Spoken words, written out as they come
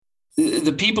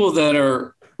the people that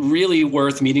are really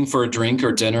worth meeting for a drink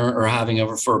or dinner or having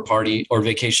over for a party or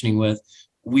vacationing with,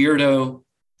 weirdo,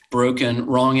 broken,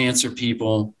 wrong answer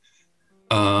people.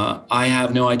 I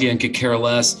have no idea and could care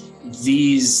less.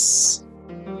 These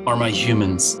are my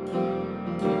humans.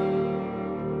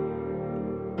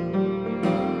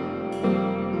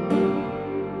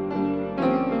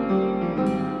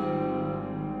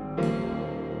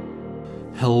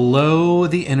 Hello,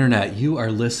 the internet. You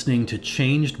are listening to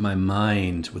Changed My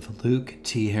Mind with Luke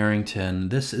T. Harrington.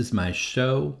 This is my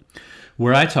show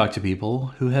where I talk to people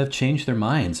who have changed their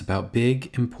minds about big,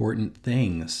 important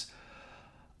things.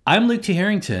 I'm Luke T.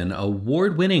 Harrington,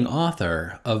 award-winning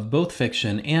author of both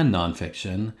fiction and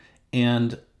nonfiction,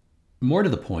 and more to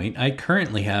the point, I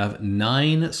currently have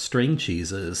 9 string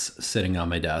cheeses sitting on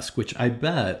my desk, which I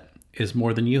bet is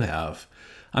more than you have.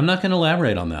 I'm not going to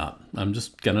elaborate on that. I'm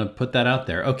just going to put that out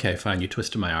there. Okay, fine. You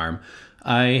twisted my arm.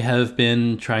 I have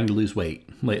been trying to lose weight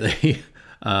lately.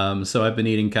 So I've been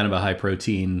eating kind of a high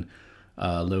protein,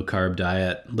 low carb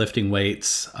diet, lifting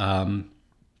weights.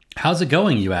 How's it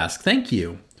going, you ask? Thank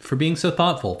you for being so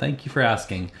thoughtful. Thank you for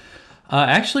asking.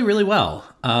 Actually, really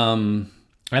well.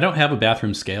 I don't have a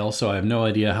bathroom scale, so I have no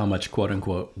idea how much quote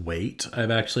unquote weight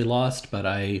I've actually lost, but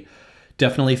I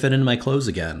definitely fit into my clothes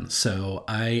again. So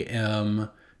I am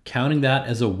counting that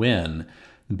as a win.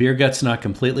 The beer gut's not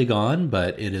completely gone,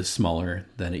 but it is smaller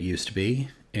than it used to be.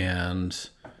 And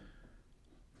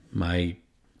my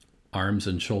arms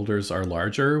and shoulders are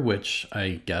larger, which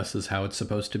I guess is how it's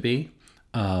supposed to be.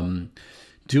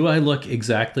 Do I look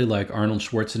exactly like Arnold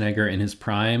Schwarzenegger in his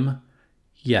prime?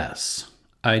 Yes,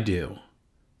 I do.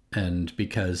 And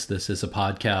because this is a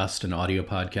podcast, an audio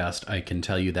podcast, I can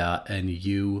tell you that, and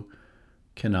you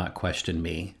cannot question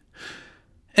me.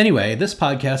 Anyway, this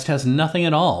podcast has nothing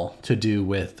at all to do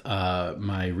with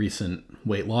my recent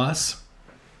weight loss.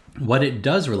 What it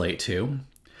does relate to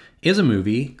is a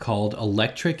movie called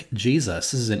Electric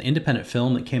Jesus. This is an independent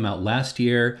film that came out last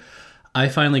year. I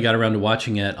finally got around to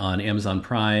watching it on Amazon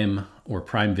Prime or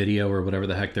Prime Video or whatever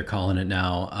the heck they're calling it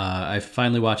now. I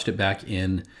finally watched it back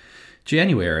in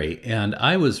January, and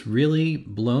I was really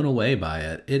blown away by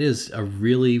it. It is a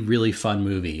really, really fun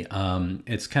movie.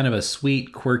 It's kind of a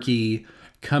sweet, quirky,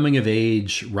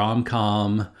 coming-of-age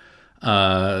rom-com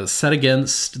set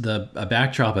against a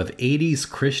backdrop of 80s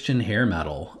Christian hair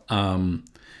metal,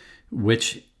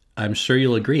 which I'm sure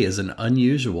you'll agree is an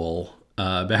unusual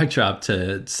backdrop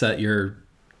to set your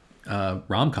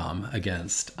rom-com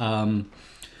against.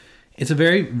 It's a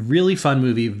really fun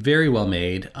movie, very well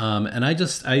made. And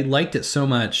I liked it so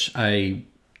much, I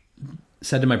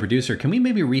said to my producer, can we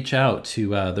maybe reach out to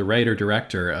the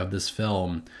writer-director of this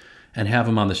film and have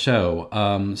him on the show?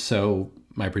 So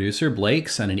my producer, Blake,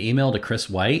 sent an email to Chris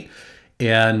White,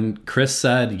 and Chris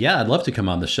said, yeah, I'd love to come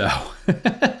on the show,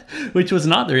 which was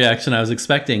not the reaction I was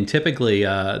expecting. Typically,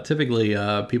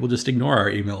 people just ignore our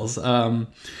emails.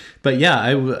 But yeah,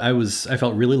 I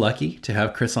felt really lucky to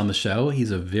have Chris on the show.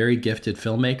 He's a very gifted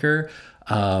filmmaker,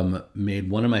 made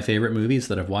one of my favorite movies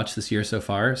that I've watched this year so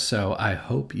far. So I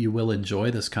hope you will enjoy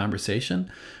this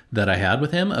conversation that I had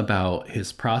with him about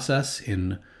his process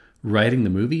in writing the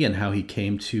movie and how he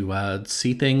came to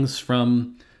see things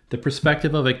from the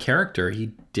perspective of a character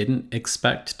he didn't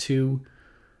expect to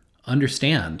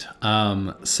understand.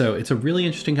 So it's a really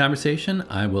interesting conversation.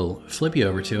 I will flip you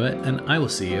over to it, and I will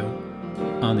see you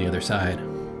on the other side.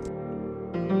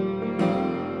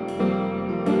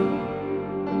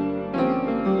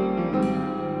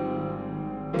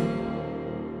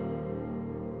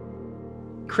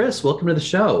 Chris, welcome to the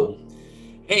show.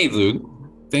 Hey, Luke.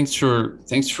 Thanks for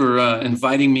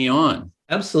inviting me on.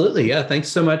 Absolutely. Yeah. Thanks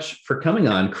so much for coming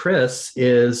on. Chris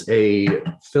is a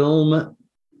film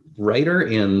writer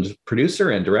and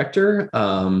producer and director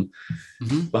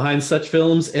behind such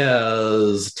films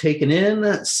as Taken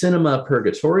In, Cinema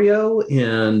Purgatorio,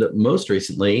 and most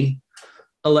recently,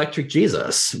 Electric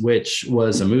Jesus, which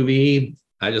was a movie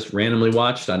I just randomly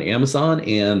watched on Amazon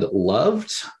and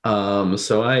loved.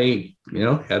 So I,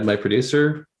 had my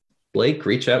producer, Blake,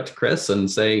 reach out to Chris and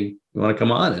say, you want to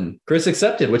come on? And Chris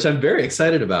accepted, which I'm very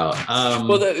excited about.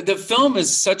 Well, the film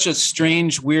is such a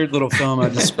strange, weird little film. I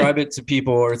describe it to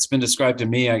people, or it's been described to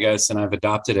me, I guess, and I've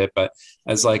adopted it, but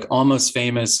as like Almost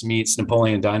Famous meets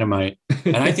Napoleon Dynamite.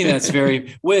 And I think that's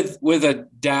very, with a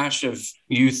dash of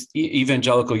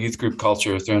evangelical youth group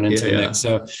culture thrown into the mix.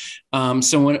 So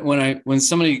when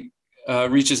somebody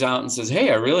reaches out and says, hey,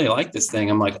 I really like this thing,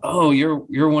 I'm like, oh,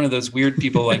 you're one of those weird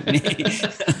people like me.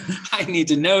 I need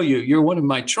to know you. You're one of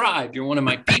my tribe. You're one of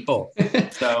my people.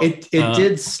 So it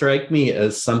did strike me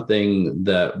as something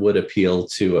that would appeal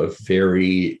to a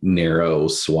very narrow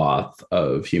swath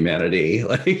of humanity.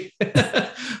 Like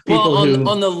people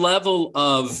on the level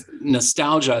of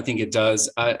nostalgia, I think it does.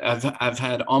 I've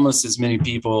had almost as many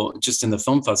people just in the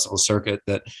film festival circuit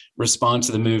that respond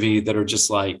to the movie that are just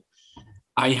like,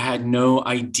 I had no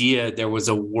idea there was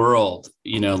a world,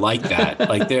 like that.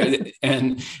 Like there,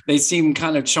 and they seem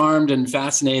kind of charmed and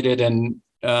fascinated, and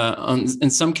in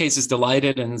some cases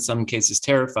delighted, and in some cases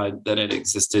terrified that it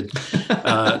existed.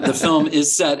 The film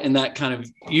is set in that kind of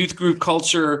youth group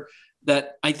culture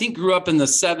that I think grew up in the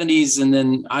 70s, and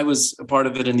then I was a part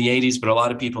of it in the 80s, but a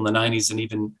lot of people in the 90s and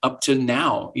even up to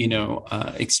now,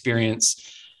 experience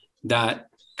that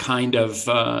kind of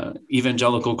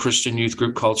evangelical Christian youth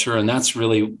group culture. And that's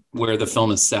really where the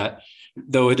film is set,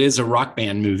 though it is a rock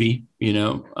band movie,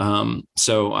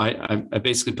 so I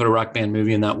basically put a rock band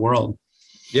movie in that world.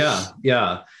 Yeah.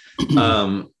 The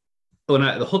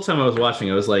whole time I was watching,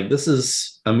 I was like, this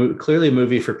is clearly a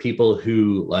movie for people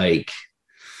who like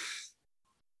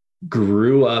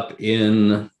grew up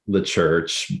in the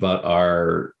church, but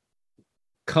are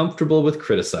comfortable with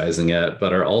criticizing it,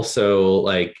 but are also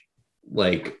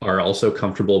are also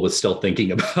comfortable with still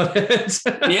thinking about it.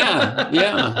 Yeah.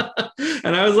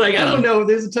 And I was like, I don't know,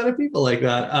 there's a ton of people like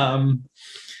that.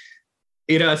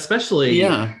 Especially,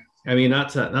 I mean, not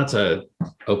to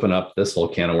open up this whole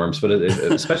can of worms, but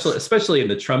especially in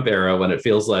the Trump era, when it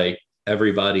feels like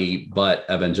everybody but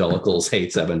evangelicals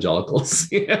hates evangelicals.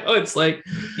 It's like,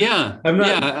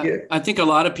 I think a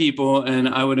lot of people, and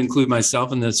I would include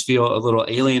myself in this, feel a little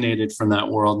alienated from that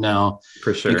world now,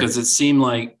 for sure, because it seemed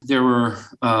like there were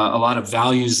a lot of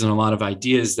values and a lot of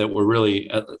ideas that were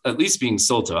really at least being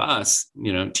sold to us,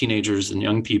 teenagers and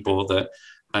young people, that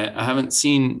I haven't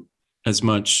seen as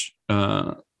much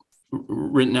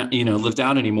written out, lived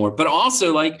out anymore. But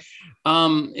also, like,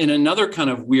 in another kind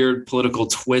of weird political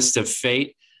twist of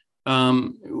fate,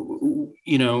 the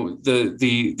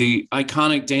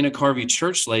iconic Dana Carvey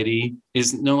church lady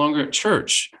is no longer at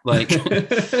church. Like,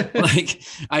 like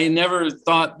I never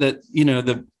thought that,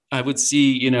 I would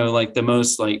see, like the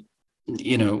most kind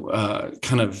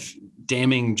of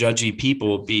damning, judgy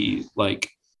people be like,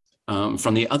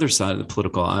 from the other side of the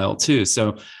political aisle too.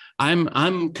 So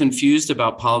I'm confused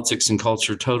about politics and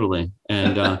culture totally.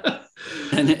 And,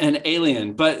 and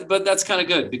alien, but that's kind of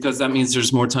good, because that means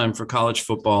there's more time for college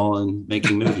football and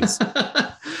making movies.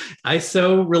 I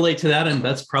so relate to that, and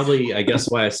that's probably, I guess,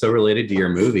 why I so related to your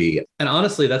movie. And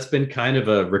honestly, that's been kind of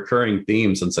a recurring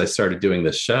theme since I started doing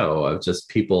this show, of just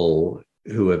people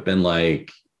who have been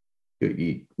like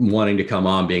wanting to come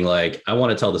on, being like, I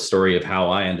want to tell the story of how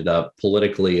I ended up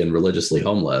politically and religiously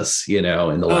homeless, in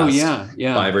the last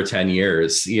 5 or 10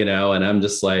 years, and I'm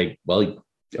just like, well,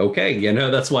 okay,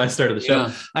 that's why I started the show.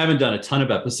 I haven't done a ton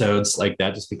of episodes like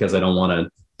that, just because I don't want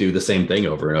to do the same thing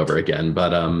over and over again. But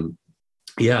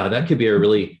that could be a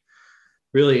really,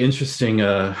 really interesting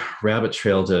rabbit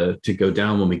trail to go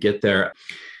down when we get there.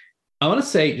 I want to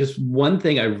say just one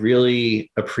thing I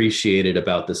really appreciated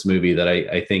about this movie that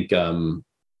I think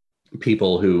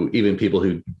people who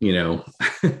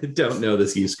don't know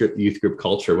this youth group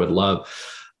culture would love,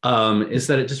 is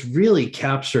that it just really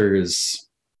captures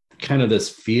kind of this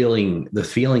feeling, the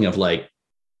feeling of like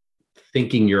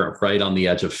thinking you're right on the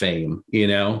edge of fame,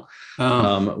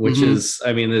 which is,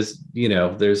 I mean, there's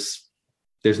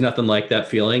nothing like that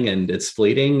feeling, and it's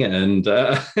fleeting, and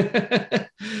and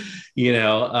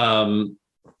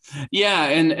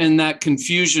that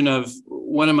confusion of,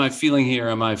 what am I feeling here?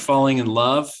 Am I falling in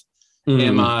love?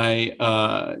 Am I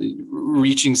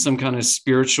reaching some kind of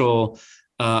spiritual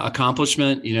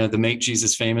accomplishment, the Make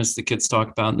Jesus Famous the kids talk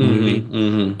about in the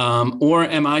movie, or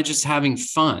am I just having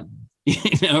fun?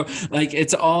 Like,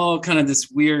 it's all kind of this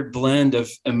weird blend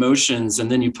of emotions,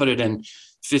 and then you put it in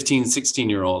 15,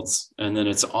 16-year-olds, and then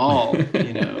it's all,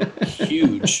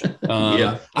 huge.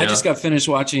 I just got finished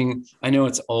watching, I know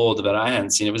it's old, but I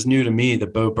hadn't seen it. It was new to me, the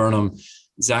Bo Burnham,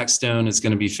 Zach Stone Is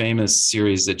Going to Be Famous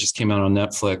series that just came out on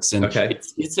Netflix. And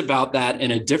it's about that in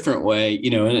a different way,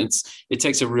 and it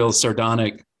takes a real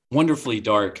sardonic, wonderfully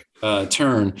dark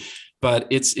turn, but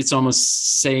it's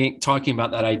almost talking about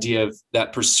that idea of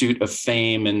that pursuit of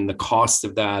fame and the cost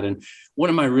of that. And what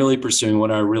am I really pursuing?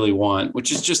 What I really want,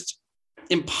 which is just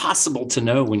impossible to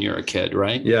know when you're a kid,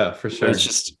 right? Yeah, for sure. It's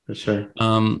just for sure.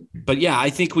 But yeah, I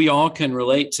think we all can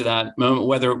relate to that moment,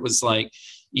 whether it was like,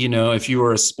 if you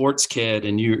were a sports kid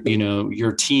and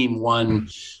your team won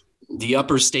the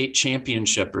upper state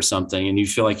championship or something, and you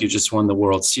feel like you just won the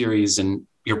World Series, and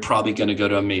you're probably going to go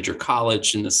to a major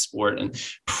college in the sport and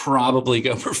probably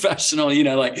go professional. You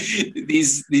know, like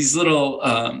these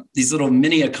little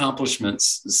mini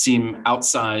accomplishments seem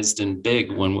outsized and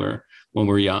big when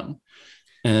we're young.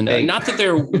 And not that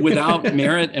they're without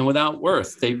merit and without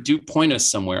worth. They do point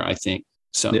us somewhere, I think.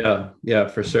 So yeah,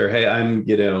 for sure. Hey, I'm,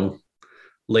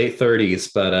 late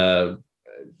 30s, but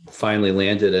finally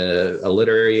landed a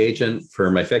literary agent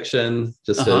for my fiction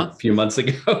just a few months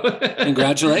ago.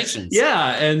 Congratulations.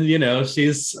 Yeah. And,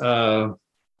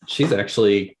 she's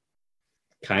actually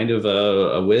kind of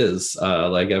a whiz.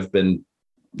 Like I've been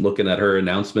looking at her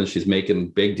announcements. She's making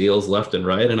big deals left and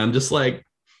right. And I'm just like,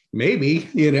 maybe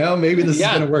this is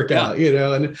going to work out,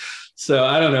 and so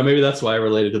I don't know, maybe that's why I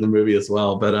related to the movie as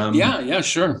well. But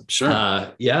sure.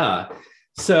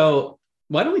 So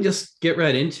why don't we just get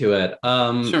right into it?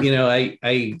 Sure.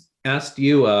 I asked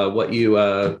you what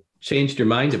you changed your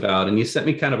mind about, and you sent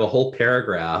me kind of a whole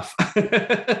paragraph.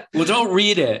 Well, don't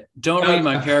read it. Don't read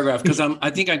my paragraph, because I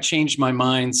think I changed my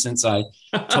mind since I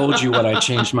told you what I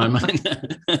changed my mind.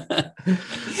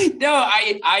 No,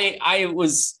 I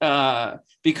was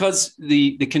because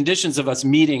the conditions of us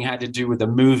meeting had to do with the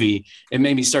movie. It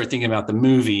made me start thinking about the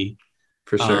movie.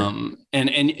 For sure.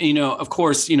 And of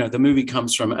course, the movie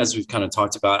comes from, as we've kind of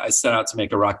talked about, I set out to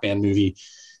make a rock band movie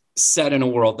set in a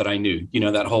world that I knew,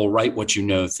 that whole write what you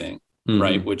know thing,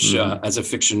 right? Which as a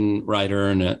fiction writer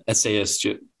and an essayist,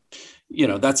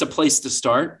 that's a place to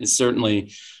start. It's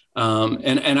certainly,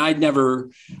 and I'd never,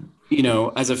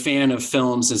 as a fan of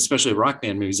films, especially rock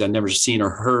band movies, I'd never seen or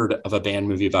heard of a band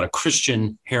movie about a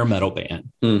Christian hair metal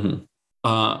band.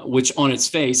 Which on its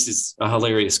face is a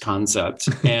hilarious concept.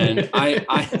 And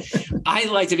I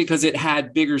liked it because it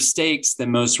had bigger stakes than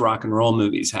most rock and roll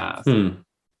movies have.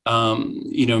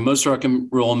 Most rock and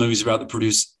roll movies about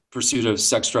the pursuit of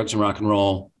sex, drugs, and rock and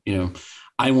roll.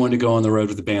 I wanted to go on the road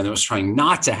with a band that was trying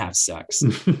not to have sex,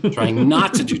 trying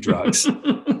not to do drugs.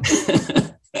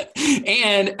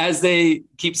 And as they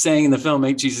keep saying in the film,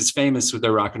 make Jesus famous with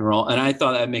their rock and roll. And I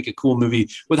thought that'd make a cool movie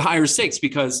with higher stakes,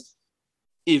 because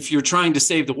if you're trying to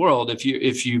save the world,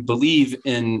 if you believe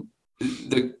in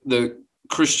the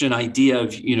Christian idea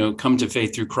of, come to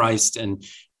faith through Christ and,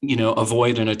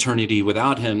 avoid an eternity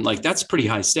without him, like that's pretty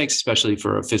high stakes, especially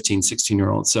for a 15,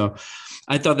 16-year-old. So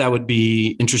I thought that would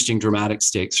be interesting, dramatic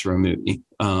stakes for a movie.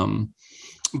 And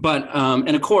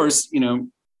of course,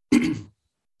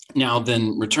 now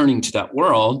then returning to that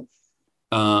world,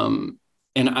 and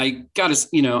I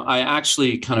I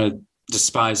actually kind of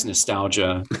despise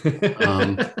nostalgia.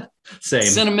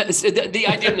 Same. The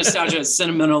idea of nostalgia is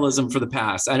sentimentalism for the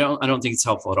past. I don't think it's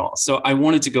helpful at all. So I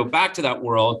wanted to go back to that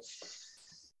world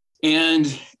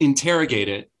and interrogate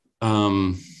it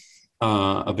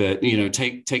a bit.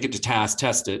 Take it to task,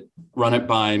 test it, run it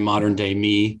by modern day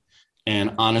me,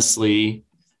 and honestly,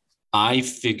 I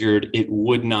figured it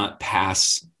would not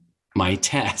pass my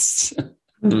tests.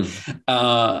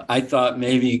 I thought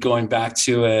maybe going back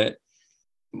to it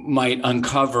might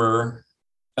uncover,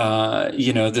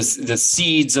 the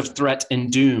seeds of threat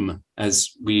and doom, as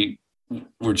we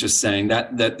were just saying,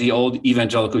 that the old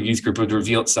evangelical youth group would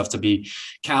reveal itself to be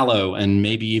callow and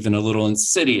maybe even a little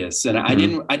insidious. And I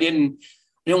didn't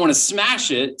want to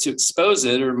smash it to expose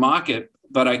it or mock it,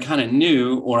 but I kind of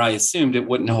knew, or I assumed it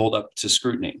wouldn't hold up to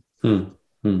scrutiny. And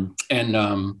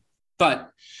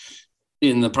but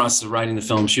in the process of writing the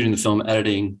film, shooting the film,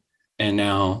 editing, and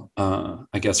now,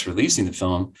 I guess, releasing the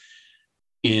film,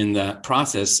 in that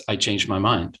process, I changed my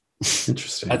mind.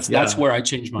 Interesting. That's where I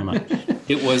changed my mind.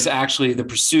 It was actually the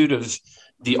pursuit of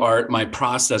the art, my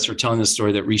process for telling the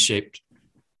story, that reshaped,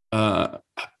 not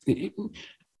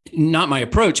my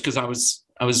approach, because I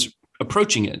was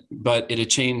approaching it, but it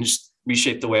had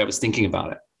reshaped the way I was thinking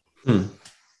about it.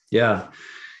 Yeah.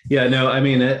 No, I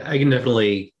mean, I can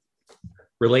definitely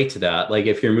relate to that. Like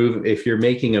if you're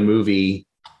making a movie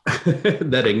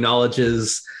that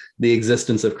acknowledges the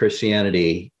existence of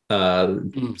Christianity,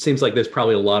 seems like there's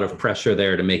probably a lot of pressure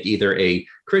there to make either a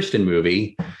Christian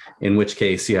movie, in which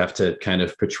case you have to kind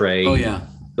of portray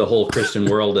the whole Christian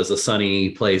world as a sunny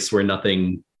place where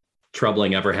nothing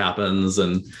troubling ever happens,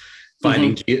 and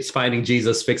finding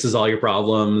Jesus fixes all your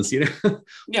problems,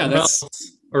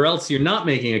 or else you're not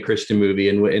making a Christian movie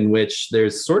in which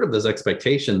there's sort of this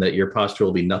expectation that your posture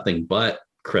will be nothing but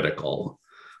critical.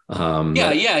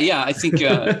 I think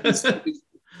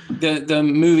the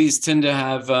movies tend to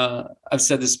have, I've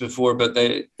said this before, but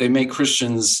they make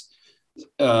Christians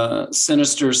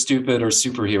sinister, stupid, or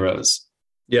superheroes.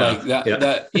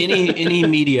 That any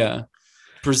media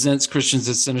presents Christians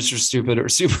as sinister, stupid, or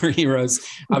superheroes.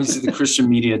 Obviously the Christian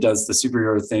media does the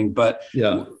superhero thing, but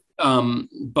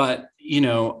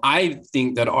I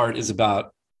think that art is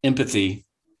about empathy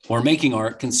or making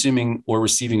art, consuming or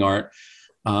receiving art,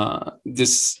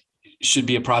 this should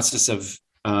be a process of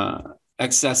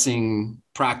accessing,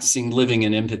 practicing, living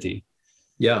in empathy.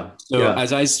 Yeah. So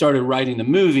as I started writing the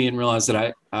movie and realized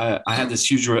that I had this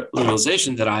huge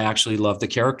realization that I actually love the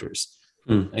characters.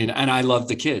 And I love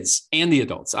the kids and the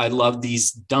adults. I love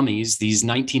these dummies, these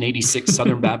 1986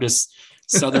 Southern Baptist,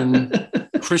 Southern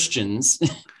Christians.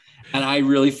 And I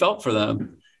really felt for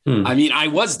them. I mean, I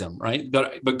was them, right?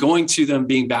 But going to them,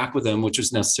 being back with them, which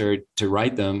was necessary to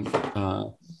write them,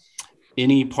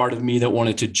 any part of me that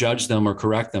wanted to judge them or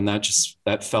correct them,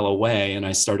 that fell away. And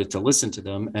I started to listen to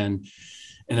them. And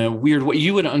in a weird way,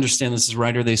 you would understand this as a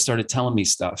writer, they started telling me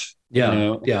stuff. Yeah. You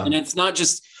know? Yeah. And it's not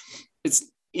just, it's,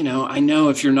 you know, I know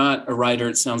if you're not a writer,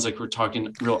 it sounds like we're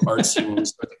talking real artsy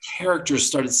ones, but the characters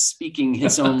started speaking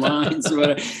his own lines or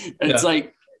whatever. And it's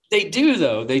like, they do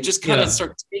though. They just kind of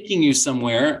start taking you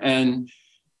somewhere. And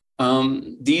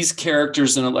these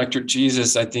characters in Electric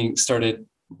Jesus, I think, started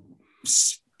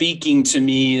speaking to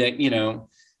me that, you know,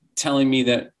 telling me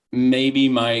that maybe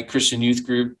my Christian youth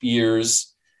group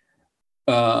years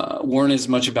weren't as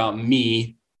much about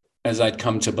me as I'd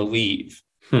come to believe.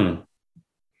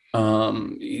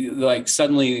 Like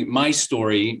suddenly my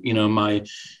story, you know,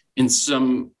 in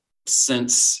some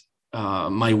sense,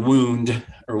 my wound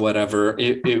or whatever,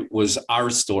 it was our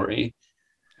story.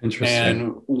 Interesting.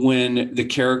 And when the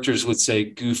characters would say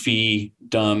goofy,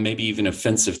 dumb, maybe even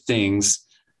offensive things,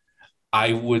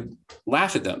 I would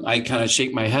laugh at them. I kind of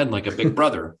shake my head like a big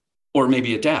brother or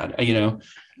maybe a dad, you know.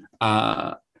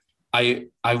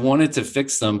 I wanted to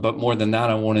fix them, but more than that,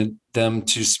 I wanted them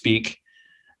to speak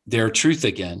their truth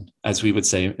again, as we would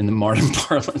say in the modern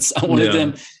parlance. I wanted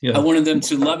them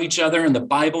to love each other and the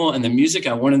Bible and the music.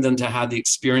 I wanted them to have the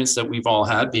experience that we've all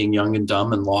had, being young and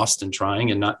dumb and lost and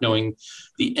trying and not knowing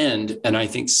the end. And I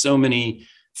think so many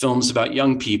films about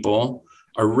young people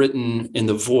are written in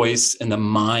the voice and the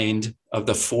mind of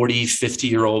the 40,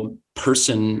 50-year-old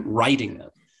person writing them.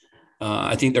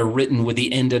 I think they're written with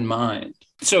the end in mind.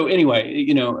 So anyway,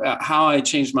 you know, how I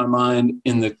changed my mind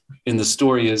in the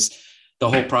story is the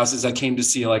whole process. I came to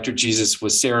see Electric Jesus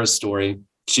was Sarah's story.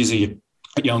 She's a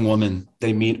young woman.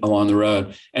 They meet along the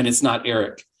road, and it's not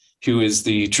Eric, who is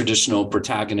the traditional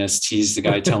protagonist. He's the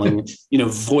guy telling, you know,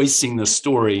 voicing the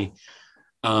story.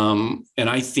 And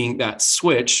I think that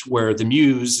switch where the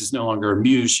muse is no longer a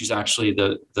muse, she's actually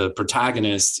the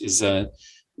protagonist, is a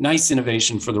nice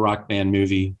innovation for the Rock Band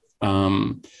movie,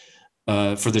 for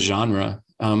the genre.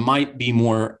 Might be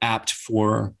more apt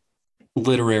for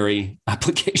literary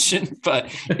application, but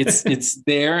it's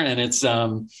there, and it's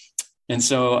and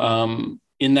so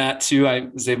in that too, I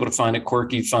was able to find a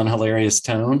quirky, fun, hilarious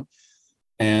tone,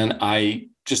 and I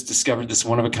just discovered this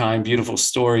one of a kind, beautiful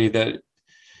story that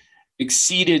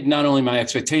exceeded not only my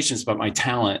expectations but my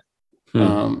talent.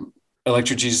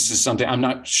 Electric Jesus is something I'm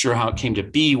not sure how it came to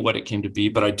be, what it came to be,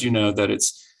 but I do know that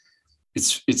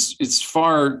it's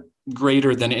far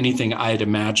greater than anything I had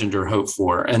imagined or hoped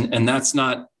for. And that's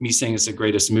not me saying it's the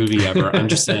greatest movie ever. I'm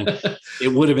just saying it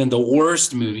would have been the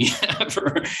worst movie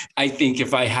ever, I think,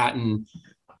 if I hadn't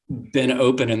been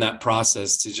open in that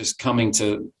process to just coming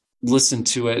to listen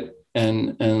to it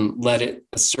and let it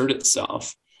assert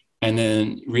itself, and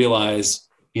then realize,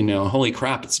 you know, holy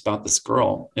crap, it's about this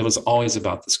girl. It was always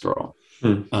about this girl.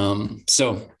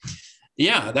 So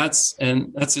yeah, that's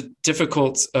a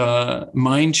difficult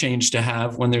mind change to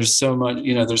have when there's so much,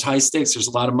 you know, there's high stakes, there's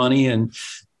a lot of money, and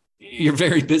you're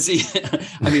very busy.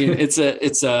 I mean, it's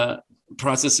a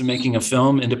process of making a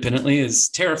film independently is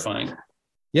terrifying.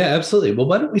 Yeah, absolutely. Well,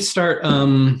 why don't we start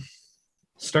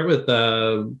with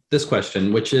this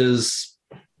question, which is,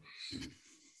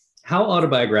 how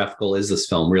autobiographical is this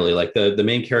film really? Like the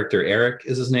main character, Eric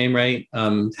is his name, right?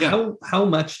 How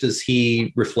much does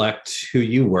he reflect who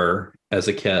you were as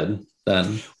a kid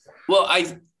then? Well,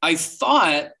 I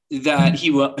thought that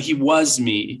he was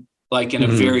me, like in a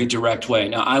very direct way.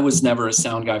 Now, I was never a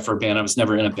sound guy for a band. I was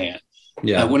never in a band.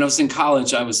 Yeah. When I was in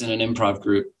college, I was in an improv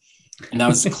group, and that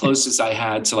was the closest I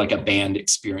had to like a band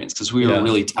experience, because we were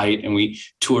really tight and we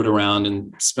toured around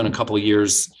and spent a couple of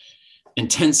years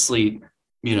intensely,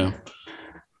 you know,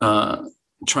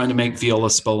 trying to make Viola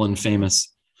Spolin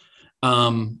famous.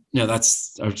 No,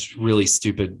 that's a really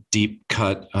stupid, deep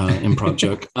cut improv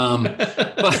joke.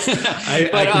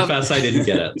 I confess I didn't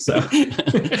get it. So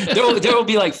there will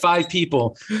be like 5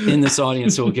 people in this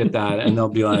audience who will get that, and they'll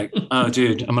be like, "Oh,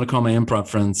 dude, I'm gonna call my improv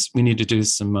friends. We need to do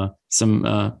some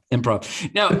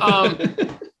improv." Now,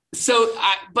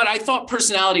 but I thought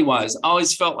personality-wise, I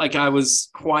always felt like I was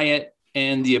quiet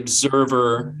and the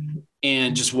observer,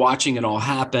 and just watching it all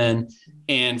happen.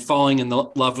 and falling in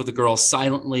love with a girl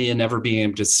silently and never being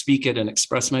able to speak it and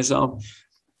express myself.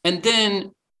 And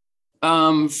then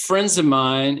friends of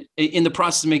mine, in the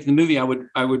process of making the movie, I would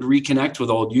reconnect with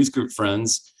old youth group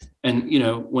friends. And,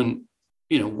 when,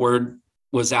 word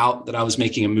was out that I was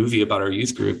making a movie about our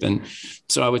youth group. And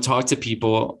so I would talk to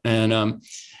people, and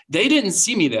they didn't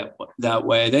see me that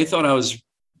way. They thought I was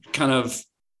kind of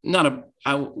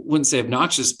I wouldn't say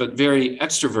obnoxious, but very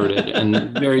extroverted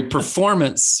and very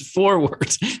performance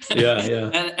forward. Yeah.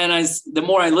 And the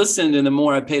more I listened and the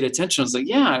more I paid attention, I was like,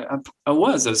 yeah, I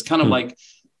was kind of like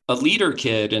a leader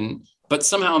kid. But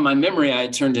somehow in my memory, I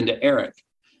had turned into Eric.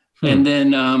 And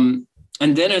then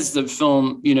as the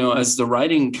film, as the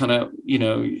writing kind of,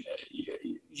 you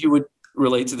would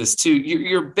relate to this too.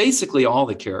 You're basically all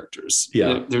the characters.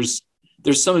 Yeah. There's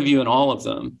some of you in all of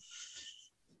them.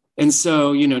 And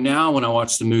so, now when I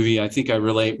watch the movie, I think I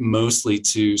relate mostly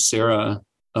to Sarah,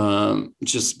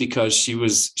 just because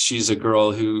she's a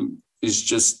girl who is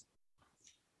just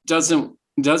doesn't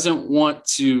want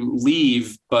to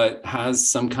leave, but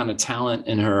has some kind of talent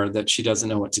in her that she doesn't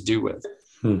know what to do with.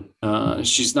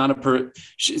 She's not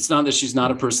it's not that she's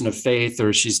not a person of faith,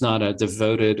 or she's not a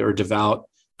devoted or devout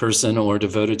person or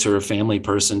devoted to her family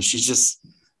person. She's just,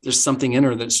 there's something in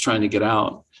her that's trying to get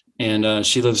out. And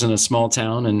she lives in a small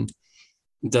town and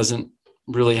doesn't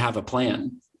really have a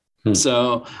plan.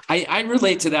 So I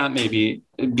relate to that, maybe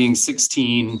being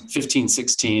 15,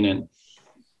 16 and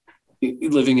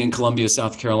living in Columbia,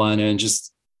 South Carolina, and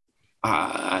just,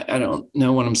 I don't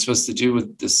know what I'm supposed to do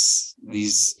with this,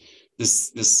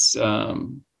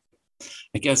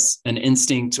 I guess an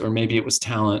instinct, or maybe it was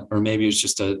talent, or maybe it was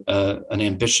just an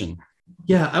ambition.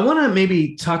 Yeah. I want to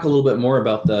maybe talk a little bit more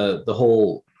about the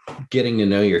whole getting to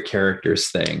know your characters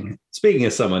thing. Speaking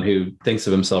as someone who thinks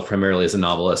of himself primarily as a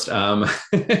novelist, I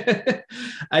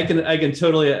can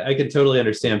totally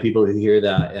understand people who hear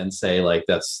that and say like,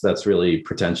 that's really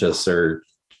pretentious or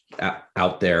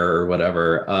out there or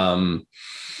whatever.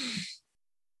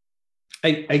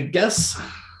 I guess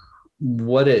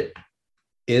what it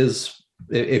is,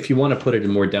 if you want to put it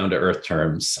in more down to earth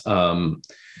terms,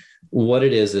 what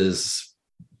it is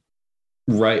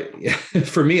right.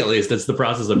 For me, at least, it's the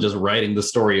process of just writing the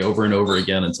story over and over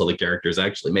again until the characters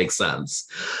actually make sense.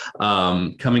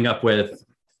 Coming up with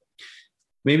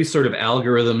maybe sort of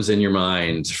algorithms in your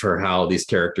mind for how these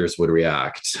characters would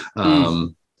react.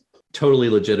 Totally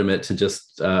legitimate to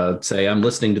just say, I'm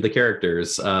listening to the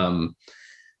characters.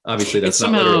 Obviously, that's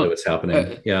not literally what's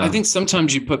happening. Yeah, I think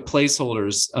sometimes you put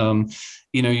placeholders.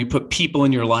 You put people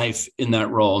in your life in that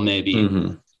role,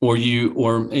 maybe. Or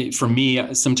for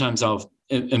me, sometimes I'll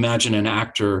imagine an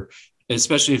actor,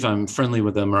 especially if I'm friendly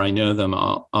with them or I know them,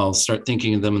 I'll start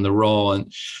thinking of them in the role,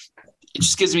 and it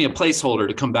just gives me a placeholder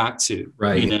to come back to.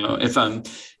 Right. If I'm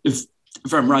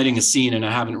writing a scene and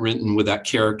I haven't written with that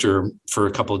character for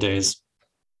a couple of days,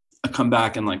 I come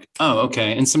back and like, oh,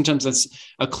 okay. And sometimes that's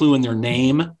a clue in their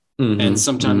name, and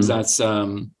sometimes that's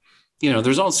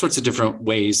there's all sorts of different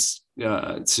ways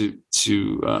to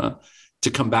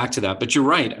come back to that. But you're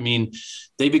right. I mean,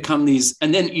 they become these,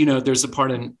 and then, there's a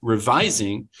part in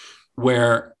revising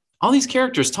where all these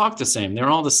characters talk the same. They're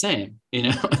all the same,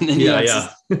 and then you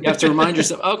have to remind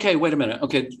yourself, okay, wait a minute.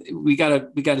 Okay. We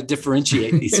gotta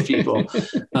differentiate these people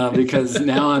because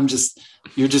now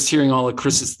you're just hearing all of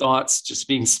Chris's thoughts just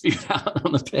being spewed out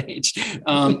on the page.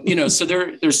 So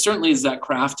there certainly is that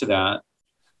craft to that.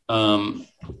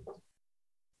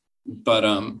 But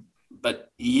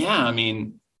yeah, I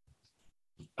mean,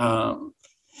 I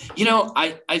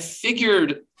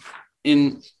figured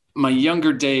in my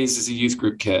younger days as a youth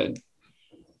group kid,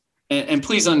 and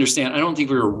please understand, I don't think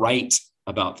we were right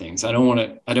about things. I don't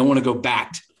want to go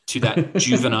back to that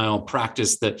juvenile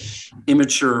practice, the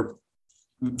immature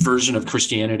version of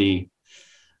Christianity,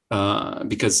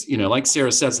 because, like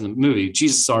Sarah says in the movie,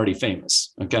 Jesus is already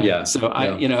famous. Okay. Yeah. So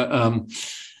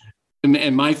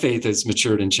and my faith has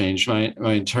matured and changed. My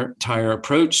entire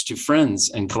approach to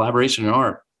friends and collaboration in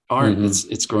art,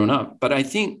 it's grown up. But I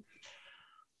think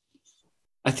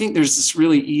there's this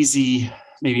really easy,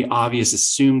 maybe obvious,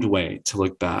 assumed way to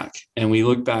look back, and we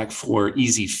look back for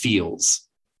easy feels.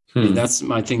 And that's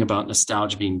my thing about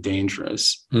nostalgia being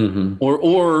dangerous.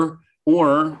 Or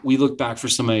we look back for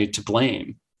somebody to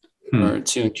blame, or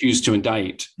to accuse, to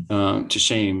indict, to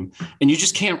shame. And you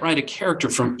just can't write a character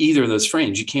from either of those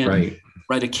frames. You can't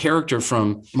write a character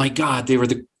from, my God,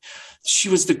 she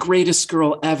was the greatest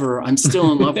girl ever. I'm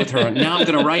still in love with her. Now I'm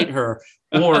going to write her.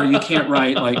 Or you can't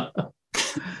write like,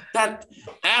 that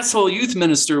asshole youth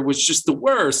minister was just the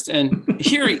worst. And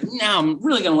now I'm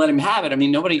really going to let him have it. I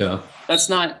mean, that's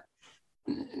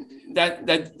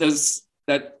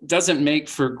that doesn't make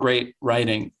for great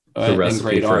writing The and recipe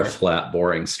great for art. a flat,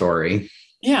 boring story.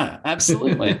 Yeah,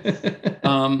 absolutely.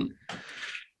 I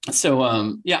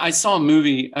saw a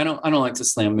movie. I don't like to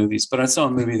slam movies, but I saw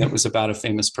a movie that was about a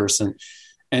famous person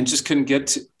and just couldn't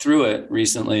get through it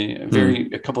recently,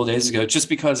 a couple of days ago, just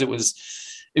because it was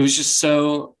just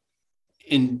so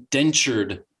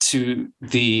indentured to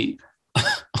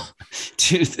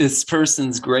to this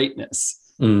person's greatness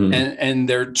and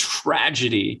their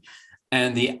tragedy.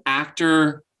 And the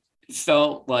actor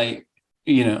felt like,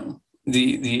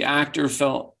 the actor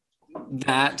felt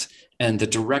that, and the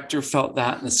director felt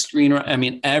that, and the screenwriter. I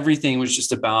mean, everything was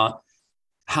just about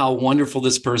how wonderful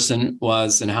this person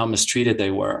was and how mistreated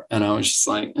they were. And I was just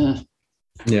like,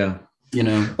 yeah.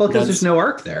 Well, because there's no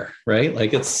arc there, right?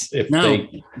 Like they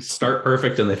start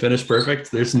perfect and they finish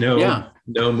perfect, there's no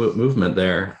movement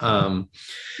there.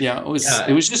 It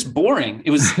was just boring.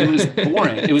 It was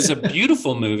boring. It was a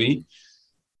beautiful movie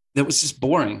that was just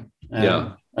boring.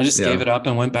 I just gave it up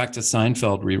and went back to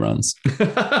Seinfeld reruns.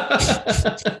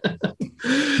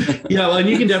 Well, and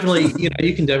you can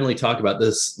definitely talk about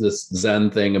this Zen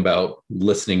thing about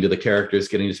listening to the characters,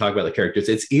 getting to talk about the characters.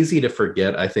 It's easy to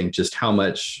forget, I think, just how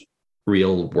much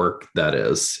real work that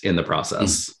is in the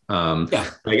process.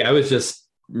 Like I was just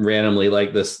randomly,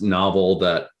 like, this novel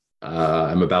that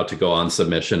I'm about to go on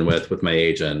submission with my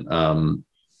agent. I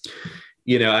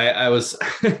was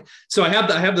so I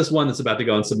have this one that's about to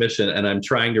go on submission, and I'm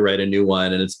trying to write a new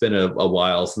one, and it's been a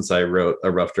while since I wrote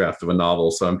a rough draft of a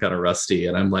novel, so I'm kind of rusty,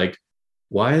 and I'm like,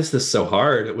 why is this so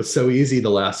hard? It was so easy the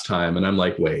last time. And I'm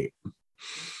like, wait,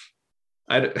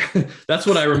 that's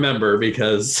what I remember,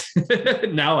 because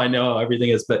now I know how everything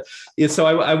is. But so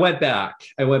I went back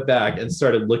and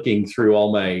started looking through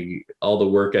all the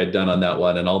work I'd done on that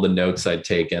one and all the notes I'd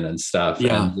taken and stuff.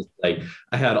 Yeah. And like,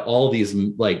 I had all these,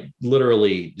 like,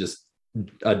 literally just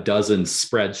a dozen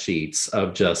spreadsheets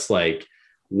of just like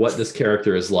what this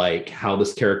character is like, how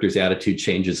this character's attitude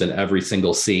changes in every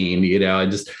single scene, and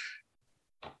just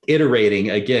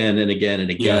iterating again and again and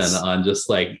again on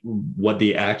just like what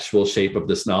the actual shape of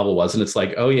this novel was. And it's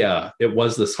like, oh yeah, it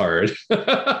was this hard.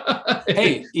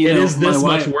 It is this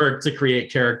much work to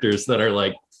create characters that are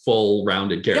like full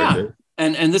rounded characters. Yeah.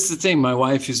 And this is the thing, my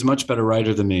wife, who's a much better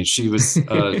writer than me, she was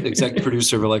executive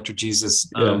producer of Electric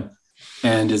Jesus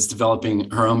and is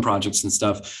developing her own projects and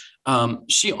stuff.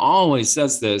 She always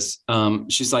says this.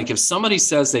 She's like, if somebody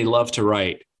says they love to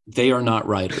write, they are not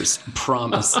writers,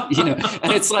 promise, and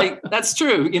it's like, that's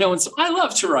true. I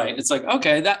love to write. It's like,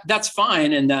 okay, that's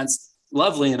fine. And that's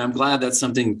lovely. And I'm glad that's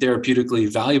something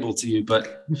therapeutically valuable to you,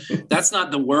 but that's not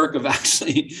the work of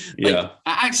actually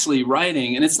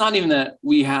writing. And it's not even that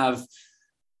we have,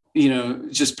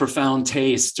 just profound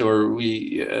taste or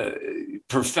we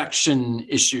perfection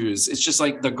issues. It's just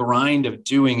like the grind of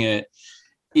doing it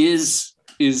is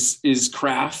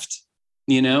craft,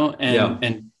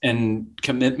 and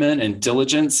commitment and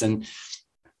diligence. And,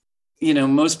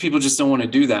 most people just don't want to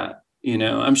do that.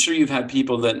 I'm sure you've had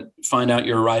people that find out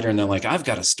you're a writer and they're like, I've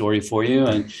got a story for you.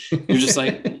 And you're just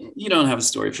like, you don't have a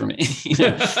story for me.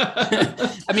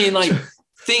 I mean, like,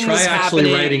 things try actually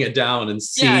happening. Writing it down and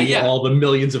see all the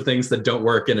millions of things that don't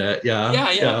work in it.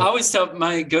 I always tell,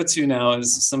 my go-to now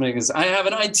is somebody goes, I have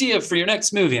an idea for your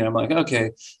next movie. And I'm like,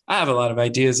 okay, I have a lot of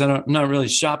ideas. I'm not really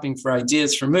shopping for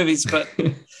ideas for movies, but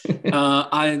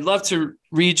I'd love to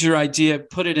read your idea,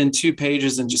 put it in 2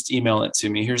 pages and just email it to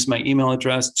me. Here's my email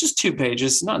address, just 2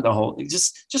 pages, not the whole,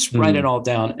 just write it all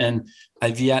down. And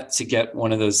I've yet to get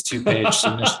one of those 2-page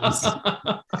submissions.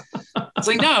 It's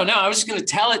like, no, I was just going to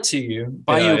tell it to you,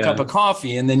 buy you a cup of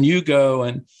coffee, and then you go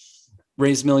and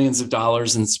raise millions of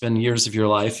dollars and spend years of your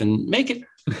life and make it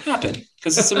happen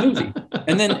because it's a movie.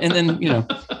 And then,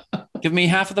 give me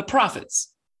half of the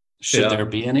profits. Should there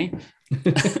be any?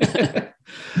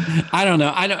 I don't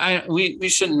know. We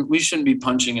shouldn't be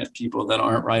punching at people that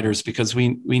aren't writers because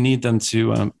we need them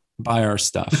to buy our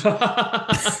stuff.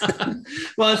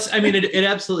 Well, it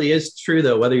absolutely is true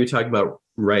though, whether you're talking about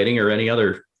writing or any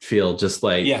other field, just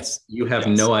like you have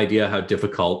no idea how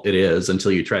difficult it is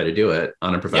until you try to do it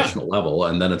on a professional level.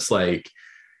 And then it's like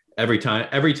every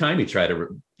time you try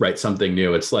to write something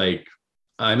new, it's like,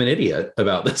 I'm an idiot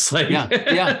about this. Like,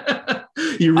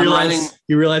 you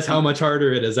realize how much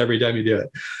harder it is every time you do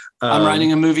it. I'm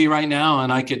writing a movie right now,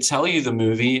 and I could tell you the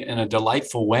movie in a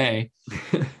delightful way.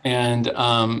 And,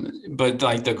 but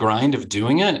like the grind of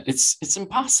doing it, it's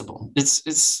impossible.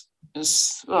 It's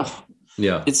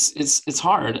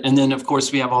hard. And then of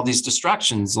course we have all these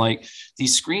distractions, like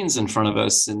these screens in front of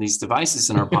us and these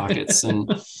devices in our pockets.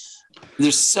 And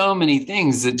there's so many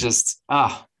things that just,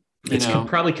 it's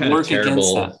probably kind of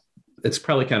terrible. It's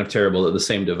probably kind of terrible that the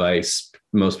same device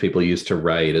most people use to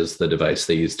write is the device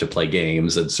they use to play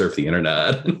games and surf the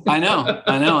internet. I know.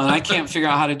 And I can't figure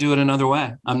out how to do it another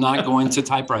way. I'm not going to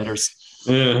typewriters.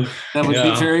 That would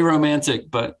be very romantic,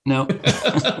 but no.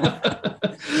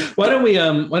 Why don't we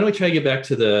try to get back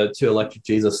to Electric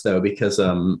Jesus though? Because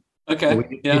you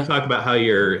talk about how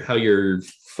your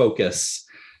focus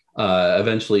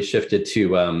eventually shifted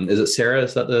to is it Sarah?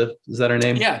 Is that her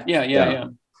name? Yeah.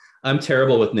 I'm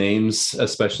terrible with names,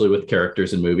 especially with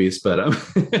characters in movies, but I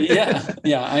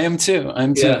am too.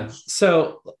 Yeah.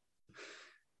 So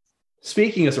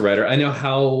speaking as a writer, I know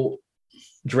how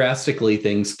drastically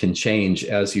things can change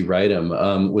as you write them.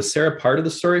 Was Sarah part of the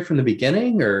story from the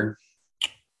beginning, or?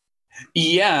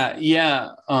 Yeah.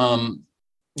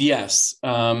 Yes.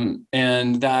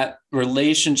 And that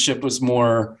relationship was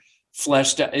more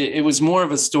fleshed out. It was more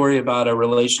of a story about a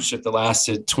relationship that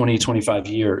lasted 20, 25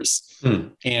 years.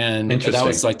 And that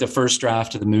was like the first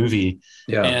draft of the movie.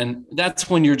 Yeah. And that's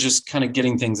when you're just kind of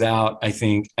getting things out, I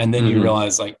think. And then you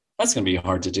realize like, that's going to be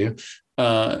hard to do.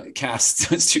 Cast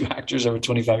those two actors over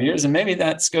 25 years. And maybe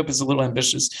that scope is a little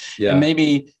ambitious. Yeah. And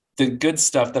maybe the good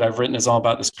stuff that I've written is all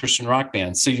about this Christian rock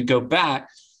band. So you go back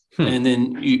and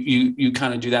then you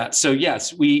kind of do that. So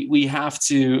yes, we have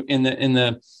to in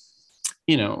the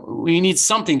we need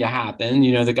something to happen.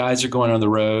 The guys are going on the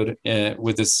road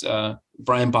with this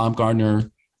Brian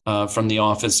Baumgartner from The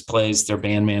Office plays their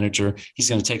band manager. He's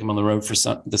going to take them on the road for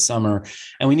the summer,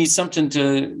 and we need something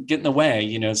to get in the way.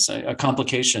 It's a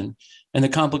complication, and the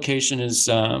complication is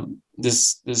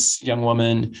this young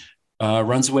woman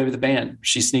runs away with the band.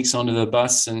 She sneaks onto the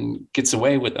bus and gets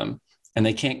away with them, and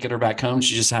they can't get her back home.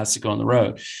 She just has to go on the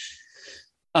road.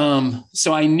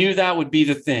 So I knew that would be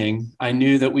the thing. I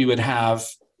knew that we would have,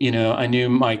 I knew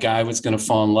my guy was going to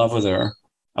fall in love with her.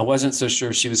 I wasn't so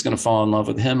sure she was going to fall in love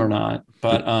with him or not,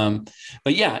 but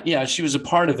yeah, she was a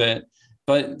part of it.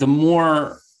 But the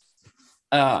more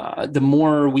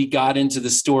we got into the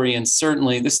story, and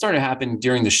certainly this started happening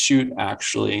during the shoot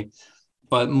actually,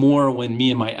 but more when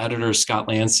me and my editor, Scott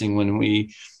Lansing, when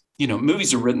we,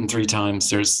 movies are written 3 times.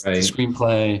 There's the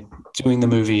screenplay, doing the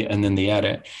movie, and then the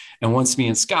edit. And once me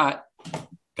and Scott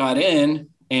got in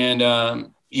and,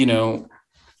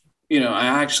 I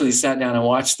actually sat down and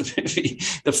watched the movie,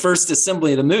 the first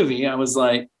assembly of the movie. I was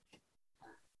like,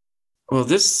 well,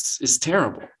 this is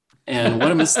terrible. And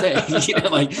what a mistake, this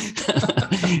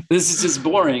is just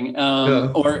boring.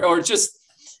 Or just,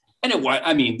 and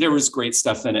there was great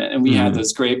stuff in it, and we had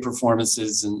those great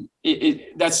performances, and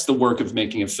that's the work of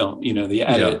making a film. The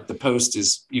edit, the post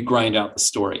is you grind out the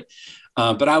story.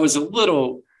 But I was a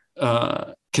little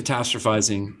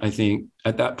catastrophizing, I think,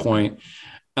 at that point.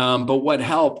 But what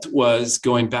helped was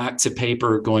going back to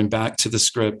paper, going back to the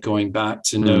script, going back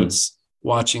to notes,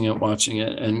 watching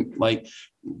it. And like,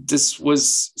 this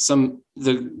was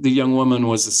the young woman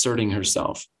was asserting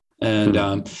herself. And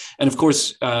of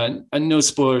course, no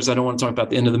spoilers. I don't want to talk about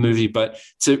the end of the movie, but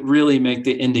to really make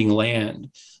the ending land,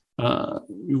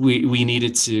 we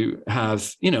needed to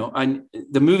have,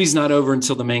 the movie's not over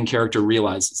until the main character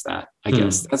realizes that, I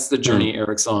guess that's the journey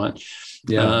Eric's on.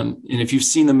 Yeah. And if you've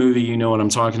seen the movie, you know what I'm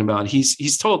talking about.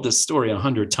 He's told this story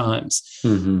 100 times,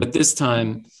 but this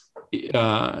time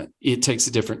it takes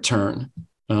a different turn,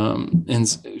 and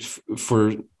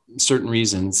for certain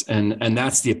reasons. And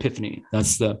that's the epiphany.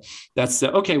 That's the,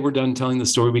 okay, we're done telling the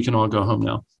story. We can all go home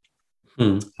now.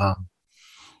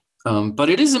 But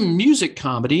it is a music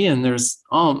comedy, and there's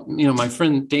my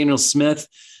friend Daniel Smith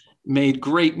made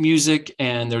great music,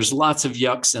 and there's lots of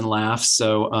yucks and laughs.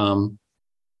 So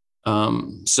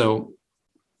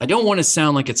I don't want to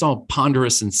sound like it's all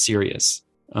ponderous and serious.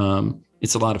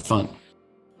 It's a lot of fun.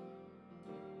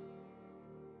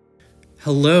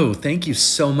 Hello, thank you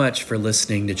so much for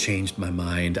listening to Changed My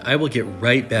Mind. I will get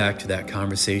right back to that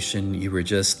conversation you were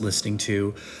just listening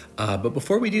to. But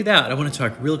before we do that, I want to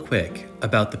talk real quick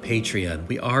about the Patreon.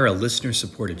 We are a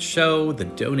listener-supported show. The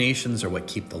donations are what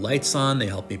keep the lights on. They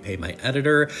help me pay my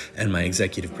editor and my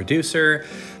executive producer.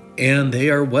 And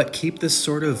they are what keep this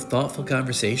sort of thoughtful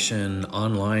conversation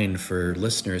online for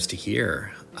listeners to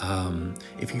hear.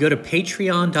 If you go to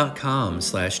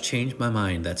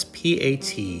patreon.com/changemymind, that's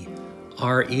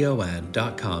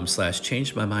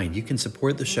patreon.com/changemymind, you can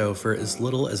support the show for as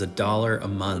little as $1 a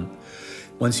month.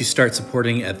 Once you start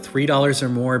supporting at $3 or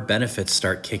more, benefits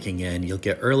start kicking in. You'll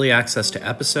get early access to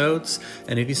episodes.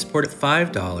 And if you support at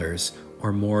 $5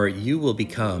 or more, you will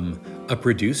become a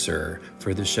producer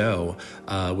for the show,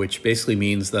 which basically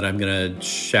means that I'm going to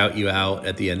shout you out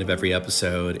at the end of every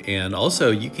episode. And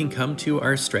also, you can come to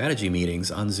our strategy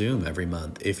meetings on Zoom every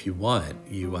month if you want.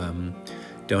 You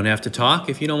don't have to talk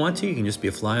if you don't want to. You can just be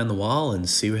a fly on the wall and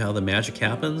see how the magic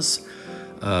happens.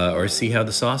 or see how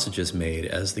the sausage is made,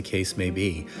 as the case may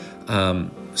be.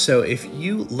 So if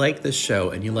you like this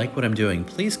show and you like what I'm doing,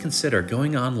 please consider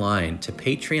going online to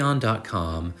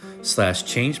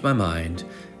patreon.com/changemymind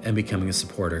and becoming a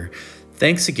supporter.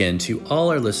 Thanks again to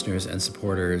all our listeners and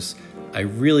supporters. I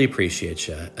really appreciate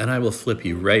you, and I will flip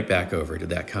you right back over to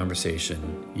that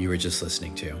conversation you were just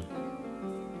listening to.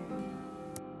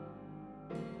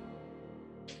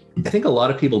 I think a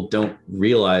lot of people don't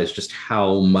realize just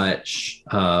how much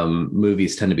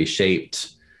movies tend to be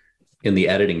shaped in the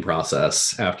editing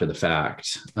process after the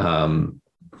fact.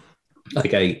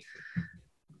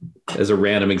 As a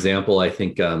random example, I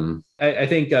think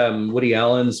Woody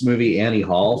Allen's movie Annie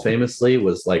Hall famously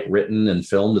was like written and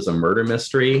filmed as a murder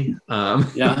mystery.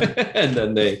 And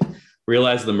then they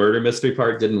realized the murder mystery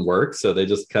part didn't work, so they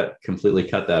just completely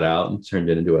cut that out and turned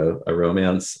it into a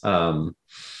romance.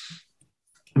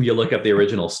 If you look up the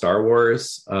original Star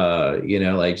Wars,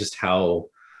 like just how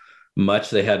much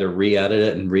they had to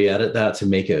re-edit that to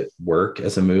make it work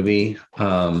as a movie.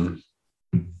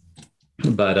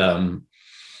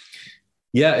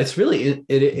 Yeah, it's really,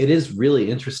 it is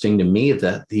really interesting to me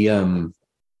that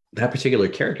that particular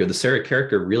character, the Sarah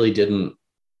character, really didn't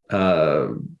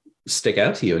stick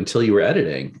out to you until you were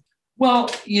editing. Well,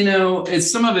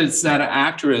 some of it's that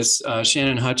actress,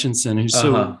 Shannon Hutchinson, who's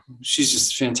she's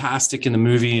just fantastic in the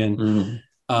movie. And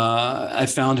I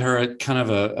found her at kind of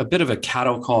a bit of a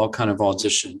cattle call kind of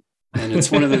audition. And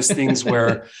it's one of those things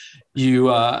where you,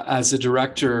 as a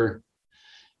director,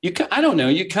 you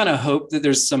kind of hope that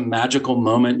there's some magical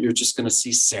moment. You're just going to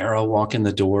see Sarah walk in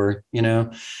the door,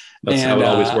 That's how it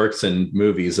always works in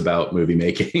movies about movie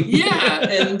making. Yeah.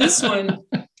 And this one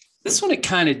it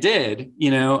kind of did,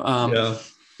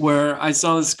 where I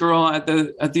saw this girl at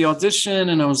the audition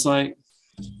and I was like,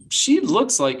 she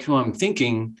looks like who I'm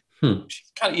thinking. She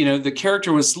kind of, the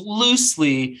character was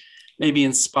loosely maybe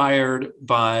inspired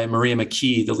by Maria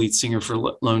McKee, the lead singer for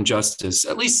Lone Justice,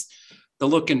 at least the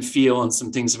look and feel and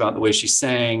some things about the way she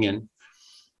sang. And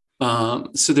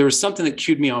so there was something that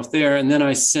cued me off there. And then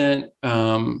I sent,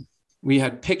 we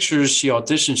had pictures. She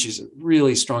auditioned. She's a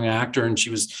really strong actor. And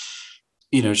she was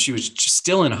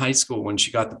still in high school when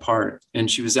she got the part.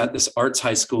 And she was at this arts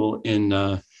high school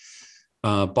in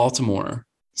Baltimore.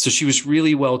 So she was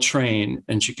really well trained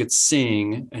and she could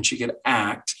sing and she could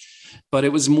act. But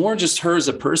it was more just her as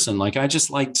a person. Like I just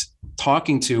liked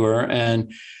talking to her.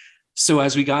 And so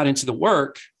as we got into the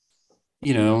work,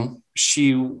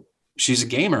 she's a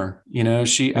gamer,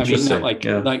 not like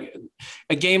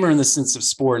a gamer in the sense of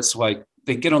sports, like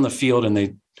they get on the field and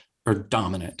they are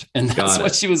dominant. And that's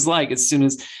what she was like. As soon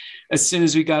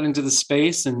as we got into the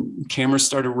space and cameras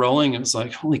started rolling, it was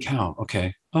like, holy cow.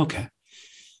 Okay.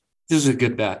 This is a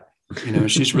good bet.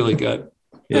 She's really good.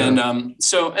 Yeah. And and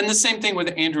the same thing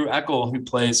with Andrew Eckel, who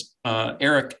plays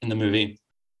Eric in the movie.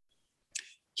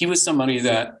 He was somebody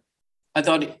that I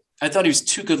thought he was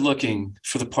too good looking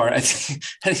for the part. I think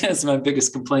that's my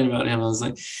biggest complaint about him. I was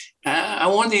like, I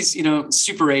want these,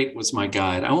 Super 8 was my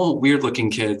guide. I want weird looking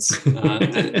kids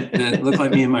that look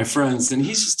like me and my friends. And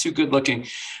he's just too good looking.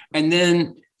 And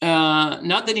then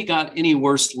not that he got any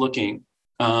worse looking.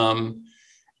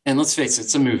 And let's face it,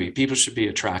 it's a movie. People should be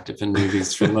attractive in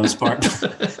movies for the most part.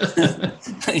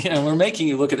 We're making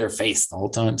you look at their face the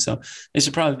whole time. So they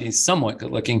should probably be somewhat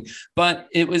good looking. But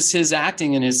it was his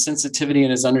acting and his sensitivity and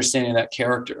his understanding of that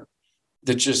character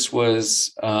that just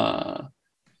was, and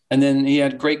then he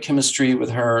had great chemistry with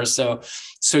her. So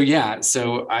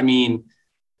I mean,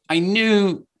 I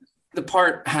knew the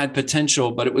part had potential,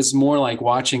 but it was more like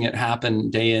watching it happen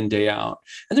day in, day out.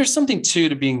 And there's something too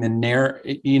to being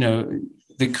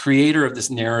the creator of this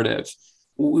narrative.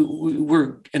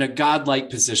 We're in a godlike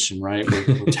position, right?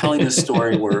 We're telling the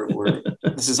story.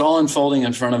 This is all unfolding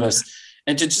in front of us,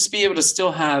 and to just be able to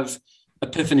still have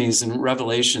epiphanies and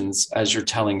revelations as you're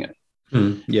telling it.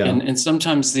 And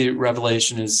sometimes the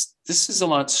revelation is, this is a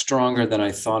lot stronger than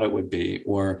I thought it would be,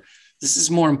 or this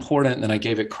is more important than I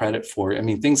gave it credit for. I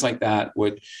mean, things like that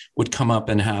would come up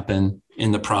and happen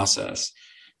in the process.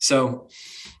 So,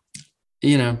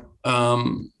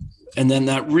 and then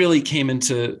that really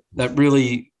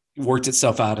worked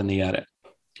itself out in the edit.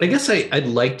 I guess I'd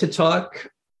like to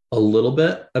talk a little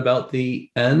bit about the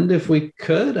end if we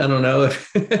could. I don't know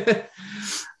if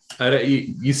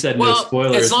you said no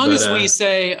spoilers. As long as we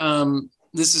say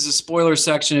this is a spoiler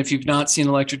section, if you've not seen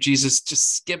Electric Jesus,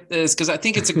 just skip this, because I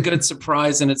think it's a good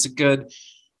surprise and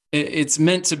it's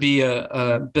meant to be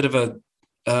a bit of a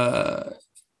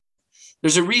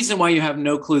there's a reason why you have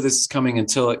no clue this is coming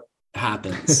until it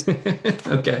happens.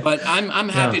 Okay. But I'm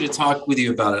happy to talk with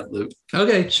you about it, Luke.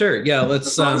 Okay, sure. Yeah, let's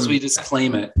as long as we just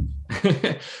claim it.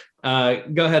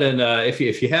 Go ahead and if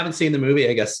you haven't seen the movie,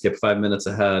 I guess skip 5 minutes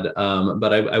ahead.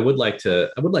 But I would like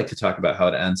to talk about how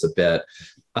it ends a bit,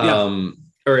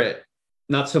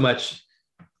 not so much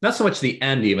the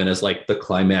end even as like the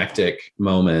climactic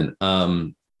moment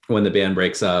when the band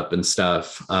breaks up and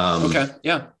stuff. Okay,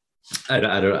 yeah. I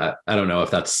don't know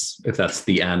if that's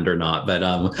the end or not, but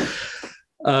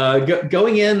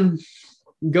going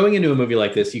into a movie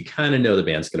like this, you kind of know the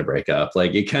band's going to break up.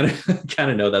 Like you kind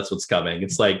of know that's what's coming.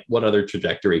 It's like, what other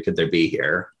trajectory could there be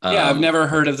here? I've never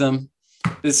heard of them.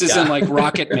 This isn't like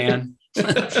Rocket Man.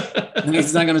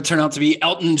 It's not going to turn out to be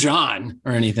Elton John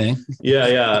or anything.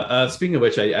 Yeah. Speaking of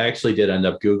which, I actually did end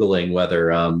up Googling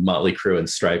whether Motley Crue and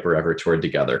Stryper ever toured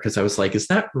together, because I was like, is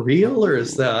that real or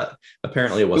is that?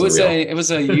 Apparently, it wasn't real. It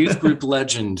was a youth group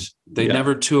legend. They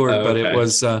never toured, but it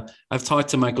was. I've talked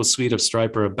to Michael Sweet of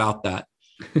Stryper about that.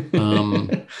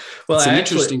 Well, it's an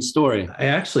interesting story. I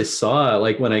actually saw,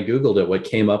 like, when I Googled it, what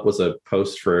came up was a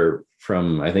post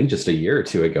from I think just a year or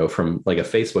two ago, from like a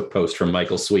Facebook post from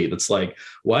Michael Sweet. It's like,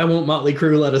 why won't Motley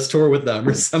Crue let us tour with them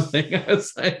or something? I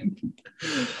was like,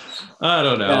 I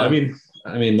don't know. Yeah.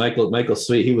 I mean, Michael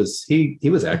Sweet, he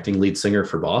was acting lead singer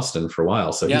for Boston for a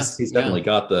while, so he's definitely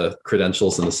got the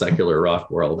credentials in the secular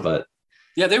rock world. But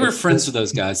yeah, they were friends with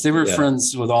those guys. They were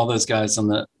friends with all those guys on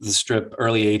the Strip,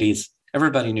 early 80s.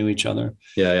 Everybody knew each other.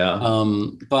 Yeah.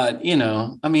 But,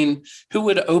 who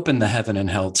would open the Heaven and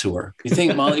Hell tour? You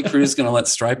think Motley Crue is going to let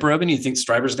Stryper open? You think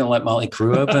Stryper's going to let Motley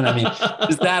Crue open? I mean,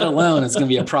 just that alone is going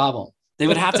to be a problem. They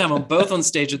would have to have them both on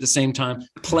stage at the same time,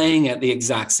 playing at the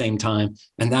exact same time.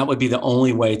 And that would be the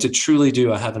only way to truly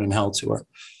do a Heaven and Hell tour,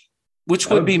 which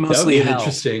would be mostly hell.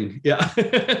 Interesting. Yeah.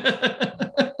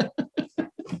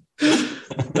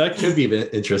 That could be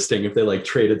interesting if they like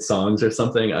traded songs or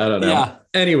something. I don't know. Yeah.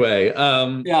 Anyway.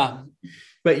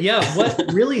 But yeah,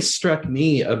 what really struck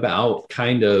me about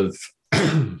kind of,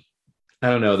 I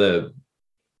don't know, the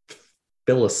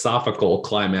philosophical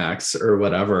climax or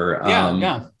whatever.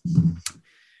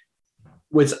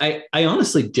 Was I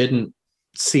honestly didn't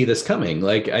see this coming.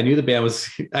 Like I knew the band was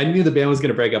going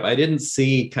to break up. I didn't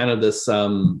see kind of this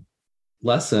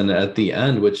lesson at the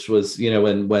end, which was,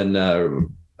 when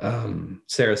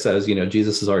Sarah says,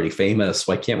 Jesus is already famous.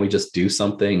 Why can't we just do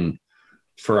something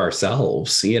for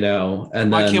ourselves?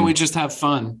 And why can't we just have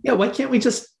fun? Yeah. Why can't we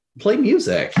just play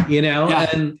music?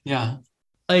 And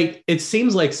like, it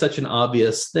seems like such an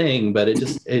obvious thing, but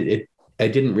I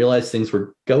didn't realize things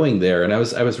were going there. And I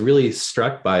was really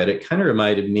struck by it. It kind of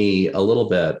reminded me a little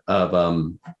bit of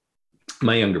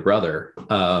my younger brother.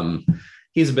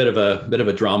 He's a bit of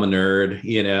a drama nerd,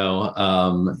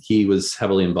 he was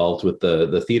heavily involved with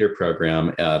the theater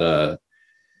program at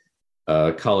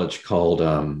a college called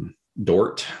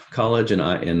Dordt College in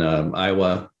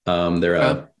Iowa. They're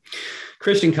a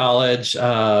Christian college.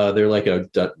 They're like a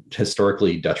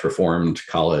historically Dutch Reformed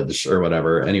college or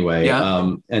whatever. Anyway,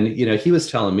 and he was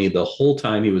telling me the whole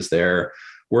time he was there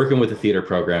working with the theater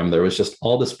program, there was just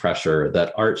all this pressure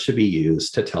that art should be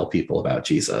used to tell people about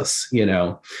Jesus,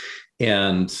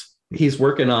 And he's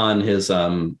working on his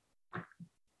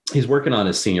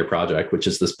senior project, which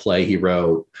is this play he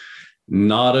wrote.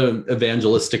 Not an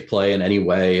evangelistic play in any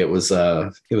way. It was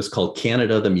called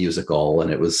Canada the Musical,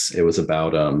 and it was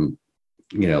about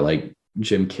like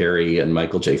Jim Carrey and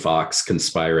Michael J. Fox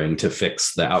conspiring to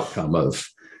fix the outcome of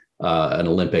an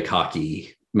Olympic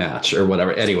hockey match or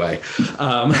whatever. Anyway,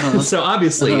 so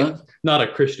obviously not a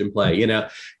Christian play,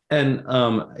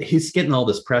 And he's getting all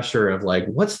this pressure of like,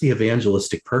 what's the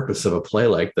evangelistic purpose of a play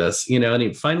like this? And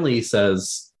he finally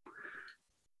says,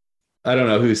 I don't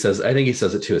know who says, I think he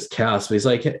says it to his cast, but he's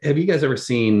like, have you guys ever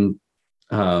seen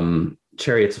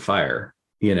Chariots of Fire?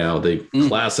 The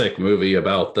classic movie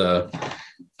about the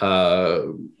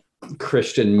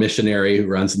Christian missionary who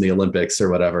runs in the Olympics or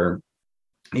whatever,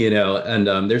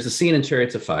 and there's a scene in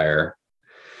Chariots of Fire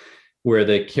where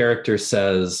the character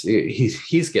says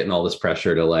he's getting all this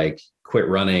pressure to like quit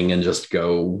running and just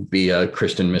go be a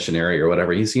Christian missionary or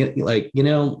whatever. He's like,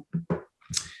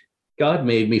 God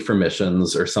made me for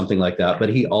missions or something like that, but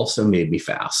he also made me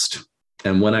fast.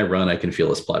 And when I run, I can feel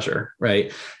his pleasure.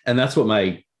 Right. And that's what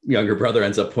my younger brother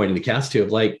ends up pointing the cast to,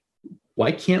 of like,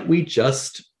 why can't we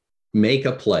just make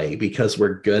a play because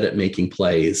we're good at making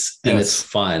plays and it's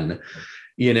fun.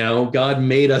 God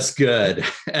made us good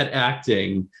at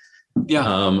acting.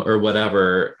 Or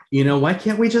whatever, why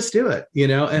can't we just do it?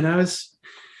 And I was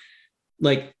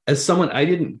like, as someone, I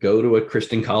didn't go to a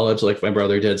Christian college like my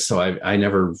brother did. So I've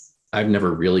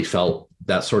never really felt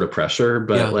that sort of pressure,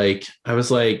 but like, I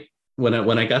was like,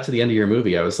 when I got to the end of your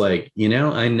movie, I was like,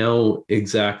 I know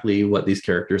exactly what these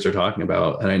characters are talking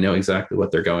about, and I know exactly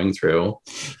what they're going through.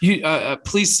 You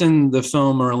please send the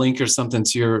film or a link or something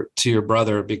to your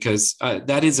brother, because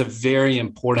that is a very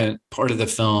important part of the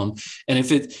film. And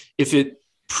if it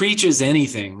preaches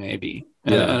anything, maybe,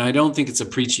 and I don't think it's a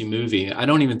preachy movie. I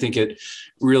don't even think it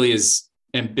really is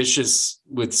ambitious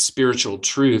with spiritual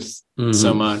truth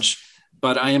so much.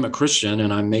 But I am a Christian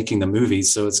and I'm making the movie,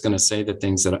 so it's going to say the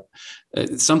things that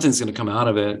something's going to come out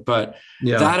of it. But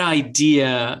that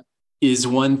idea is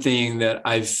one thing that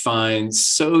I find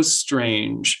so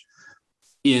strange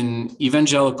in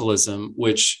evangelicalism,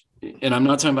 which, and I'm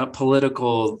not talking about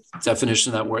political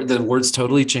definition of that word. The words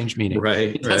totally change meaning.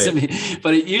 Right. It doesn't mean,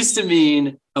 but it used to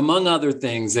mean, among other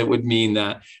things, it would mean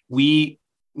that we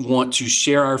want to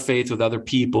share our faith with other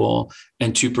people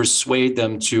and to persuade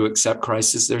them to accept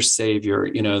Christ as their savior.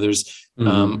 There's,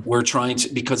 we're trying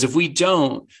to, because if we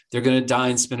don't, they're going to die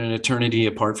and spend an eternity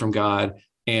apart from God.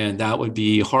 And that would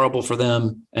be horrible for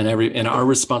them. And our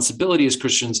responsibility as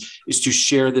Christians is to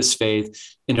share this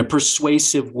faith in a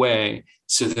persuasive way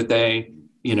so that they,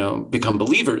 become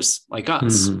believers like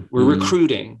us. We're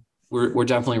recruiting. We're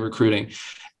definitely recruiting.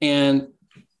 And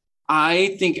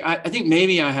I think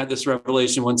maybe I had this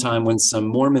revelation one time when some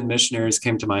Mormon missionaries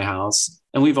came to my house,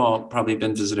 and we've all probably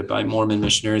been visited by Mormon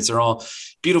missionaries. They're all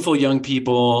beautiful young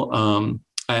people. One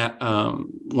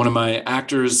of my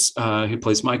actors who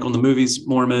plays Michael in the movies,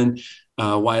 Mormon,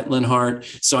 Wyatt Linhart.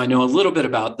 So I know a little bit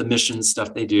about the mission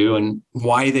stuff they do and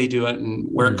why they do it and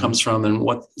where it comes from and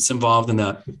what's involved in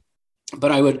that.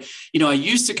 But I would, I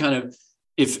used to kind of,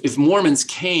 if Mormons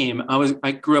came,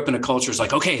 I grew up in a culture. It's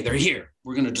like, okay, they're here.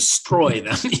 We're going to destroy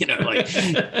them.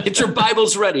 Get your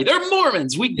Bibles ready. They're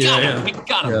Mormons. We got them. We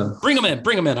got them. Yeah.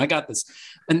 Bring them in. I got this.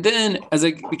 And then as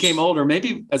I became older,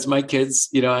 maybe as my kids,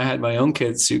 I had my own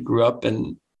kids who grew up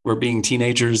and were being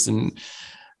teenagers. And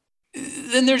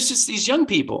then there's just these young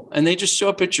people, and they just show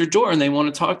up at your door and they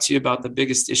want to talk to you about the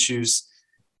biggest issues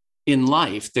in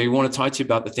life. They want to talk to you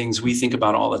about the things we think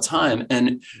about all the time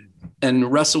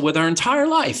and wrestle with our entire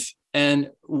life.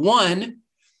 And one,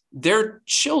 they're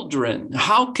children.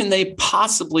 How can they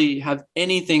possibly have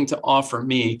anything to offer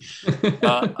me,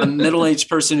 a middle-aged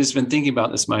person who's been thinking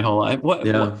about this my whole life?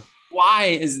 Why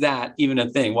is that even a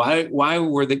thing? Why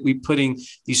were we putting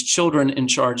these children in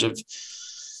charge of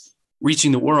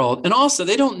reaching the world? And also,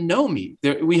 they don't know me.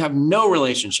 We have no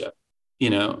relationship.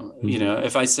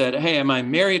 If I said, hey, am I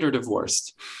married or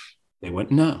divorced? They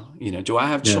wouldn't know. Do I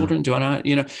have children? Do I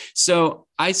not? So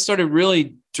I started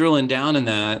really drilling down in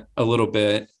that a little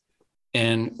bit.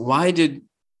 And why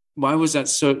was that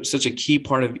such a key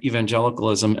part of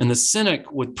evangelicalism? And the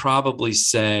cynic would probably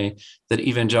say that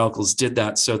evangelicals did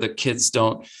that so that kids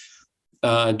don't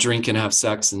drink and have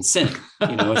sex and sin.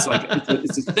 It's like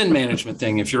it's a sin management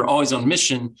thing. If you're always on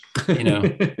mission,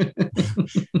 you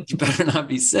better not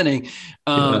be sinning.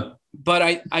 But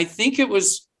I think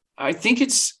it's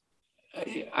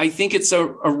a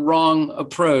wrong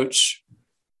approach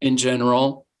in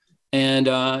general, and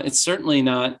it's certainly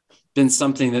not been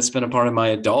something that's been a part of my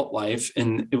adult life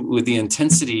and with the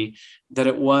intensity that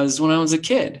it was when I was a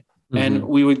kid. And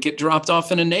we would get dropped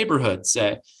off in a neighborhood,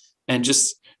 say, and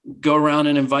just go around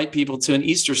and invite people to an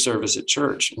Easter service at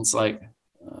church. And it's like,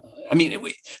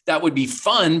 that would be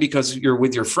fun because you're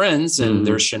with your friends and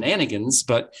there's shenanigans,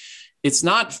 but it's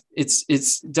not, it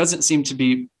doesn't seem to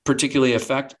be particularly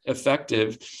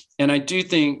effective. And I do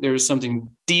think there's something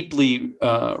deeply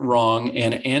wrong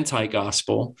and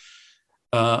anti-gospel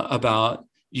about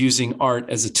using art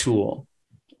as a tool.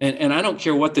 And I don't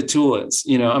care what the tool is.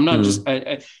 I'm not just,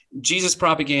 Jesus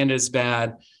propaganda is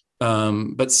bad,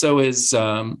 but so is,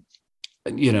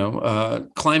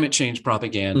 climate change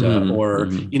propaganda or,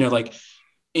 like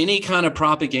any kind of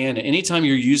propaganda. Anytime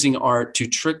you're using art to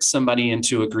trick somebody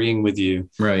into agreeing with you,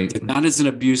 right? That is an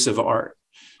abuse of art.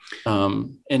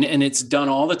 And it's done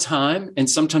all the time. And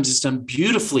sometimes it's done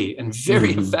beautifully and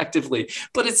very effectively,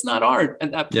 but it's not art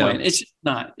at that point.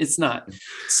 Yeah. It's not.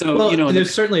 So,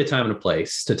 there's certainly a time and a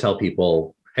place to tell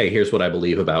people, hey, here's what I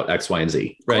believe about X, Y, and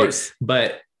Z. Right.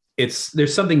 But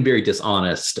there's something very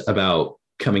dishonest about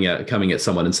coming at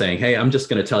someone and saying, hey, I'm just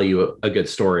going to tell you a good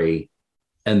story.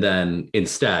 And then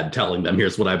instead telling them,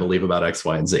 here's what I believe about X,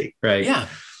 Y, and Z. Right.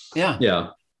 Yeah.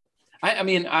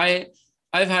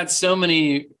 I've had so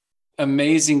many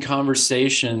amazing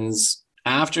conversations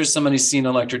after somebody's seen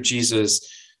Electric Jesus.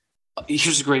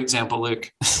 Here's a great example,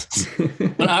 Luke.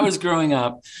 When I was growing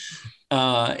up,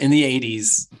 in the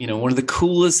 80s, one of the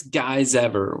coolest guys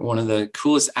ever, one of the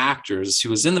coolest actors who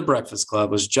was in The Breakfast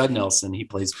Club was Judd Nelson. He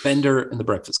plays Bender in The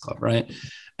Breakfast Club, right?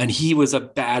 And he was a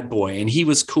bad boy and he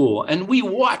was cool. And we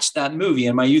watched that movie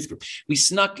in my youth group. We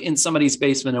snuck in somebody's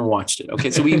basement and watched it.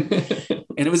 Okay. So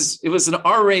and it was an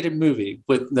R-rated movie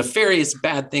with nefarious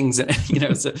bad things in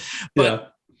it,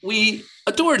 but we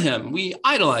adored him. We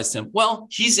idolized him. Well,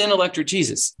 he's in Electric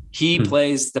Jesus. He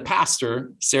plays the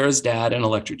pastor, Sarah's dad, in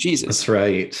Electric Jesus. That's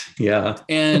right. Yeah.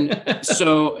 And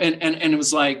so, and it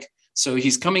was like, so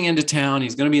he's coming into town.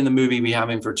 He's going to be in the movie. We have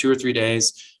him for 2 or 3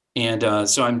 days. And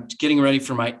so I'm getting ready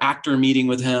for my actor meeting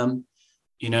with him.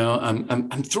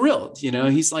 I'm thrilled. He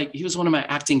was one of my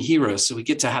acting heroes. So we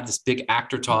get to have this big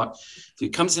actor talk. So he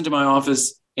comes into my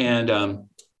office and,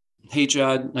 hey,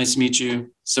 Judd, nice to meet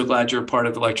you. So glad you're a part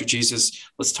of Electric Jesus.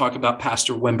 Let's talk about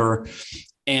Pastor Wimber.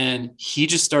 And he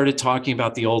just started talking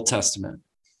about the Old Testament.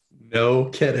 No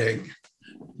kidding.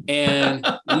 And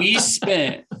we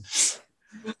spent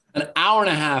an hour and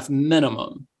a half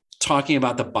minimum talking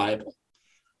about the Bible,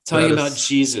 talking about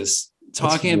Jesus,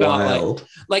 talking about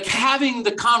like having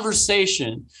the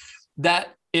conversation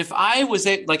that if I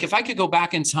could go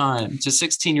back in time to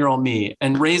 16-year-old me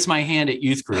and raise my hand at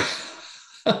youth group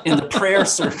in the prayer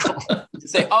circle,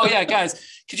 say, oh yeah,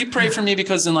 guys, could you pray for me?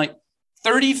 Because in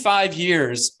 35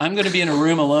 years, I'm going to be in a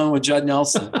room alone with Judd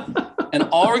Nelson and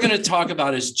all we're going to talk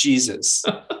about is Jesus.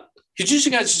 Could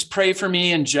you guys just pray for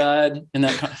me and Judd and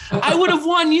that? I would have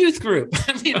won youth group.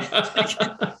 I mean,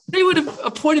 they would have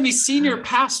appointed me senior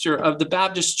pastor of the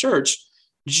Baptist church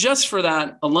just for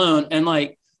that alone. And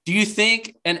do you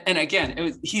think, and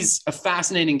again, he's a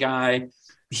fascinating guy.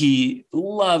 He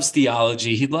loves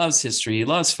theology. He loves history. He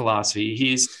loves philosophy.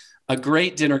 He's a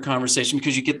great dinner conversation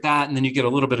because you get that. And then you get a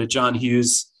little bit of John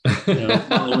Hughes, stuff in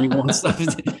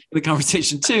the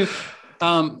conversation too.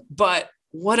 But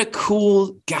what a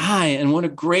cool guy and what a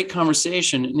great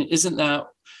conversation. And isn't that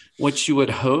what you would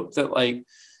hope that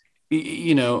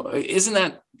isn't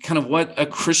that kind of what a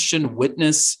Christian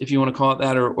witness, if you want to call it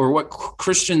that, or what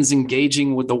Christians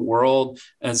engaging with the world,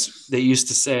 as they used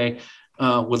to say,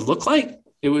 would look like?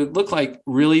 It would look like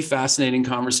really fascinating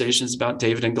conversations about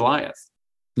David and Goliath.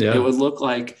 Yeah. It would look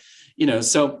like,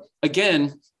 so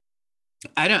again,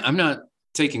 I'm not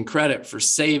taking credit for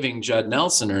saving Judd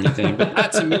Nelson or anything, but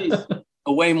that to me is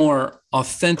a way more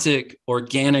authentic,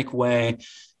 organic way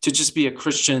to just be a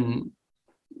Christian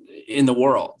in the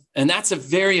world. And that's a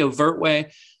very overt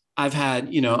way. I've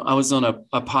had, I was on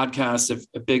a podcast,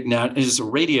 it's a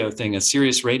radio thing, a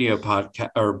Sirius radio podcast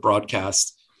or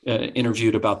broadcast,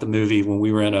 interviewed about the movie when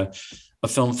we were in a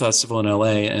film festival in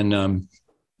LA. And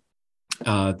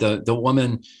the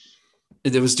woman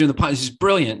that was doing the podcast, she's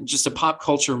brilliant, just a pop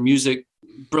culture music,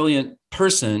 brilliant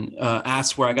person,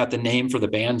 asked where I got the name for the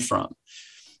band from.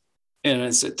 And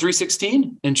I said,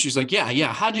 316. And she's like, yeah.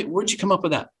 Where'd you come up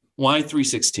with that? Why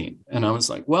 316? And I was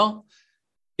like, well,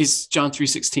 it's John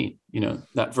 3:16,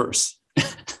 that verse.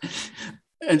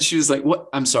 And she was like, what?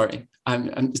 I'm sorry.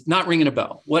 I'm not ringing a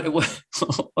bell. What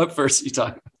verse are you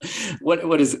talking about?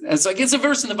 What is it? And it's like, it's a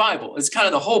verse in the Bible. It's kind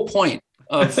of the whole point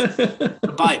of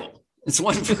the Bible. It's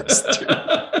one verse.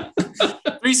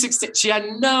 3:16. She had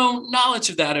no knowledge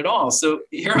of that at all. So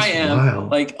here I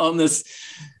am, on this,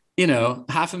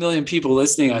 500,000 people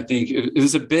listening. I think it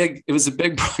was a big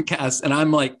broadcast, and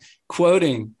I'm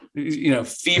quoting,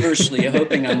 feverishly,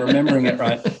 hoping I'm remembering it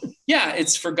right. Yeah,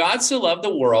 it's for God so loved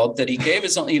the world that he gave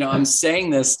his own, I'm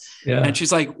saying this. Yeah. And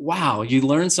she's like, wow, you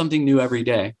learn something new every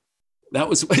day. That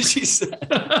was what she said.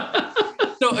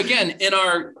 So again, in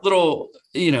our little,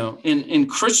 in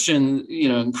Christian,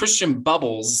 in Christian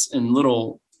bubbles and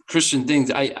little Christian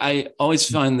things, I always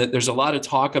find that there's a lot of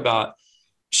talk about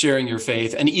sharing your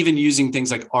faith and even using things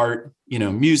like art,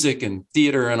 music and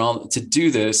theater and all to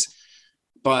do this,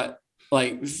 but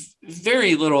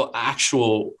very little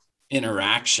actual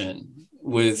interaction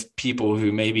with people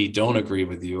who maybe don't agree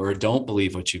with you or don't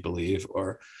believe what you believe,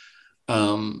 or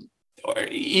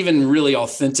even really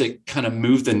authentic kind of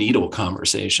move the needle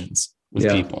conversations with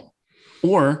people.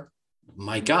 Or,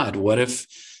 my God, what if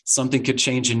something could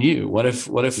change in you? What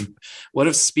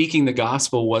if speaking the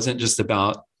gospel wasn't just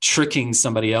about tricking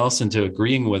somebody else into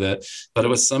agreeing with it, but it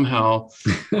was somehow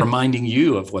reminding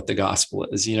you of what the gospel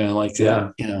is,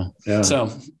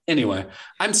 So anyway,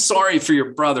 I'm sorry for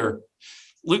your brother,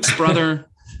 Luke's brother.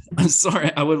 I'm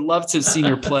sorry. I would love to have seen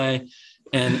your play.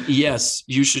 And yes,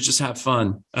 you should just have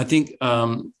fun. I think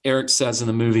Eric says in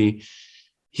the movie,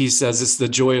 he says it's the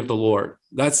joy of the Lord.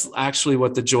 That's actually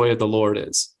what the joy of the Lord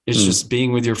is. It's just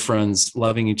being with your friends,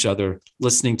 loving each other,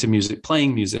 listening to music,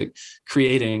 playing music,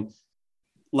 creating,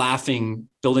 laughing,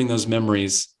 building those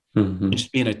memories. and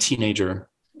just being a teenager,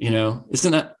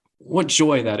 isn't that what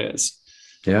joy that is?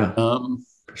 Yeah,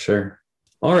 for sure.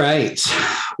 All right.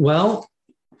 Well,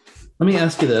 let me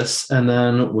ask you this, and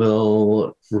then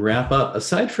we'll wrap up.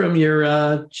 Aside from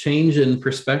your change in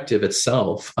perspective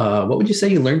itself, what would you say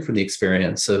you learned from the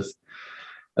experience of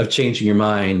changing your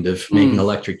mind, of making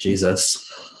Electric Jesus?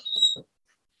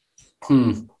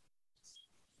 I'm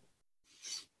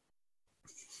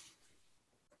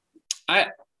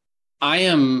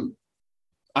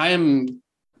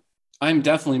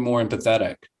definitely more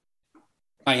empathetic.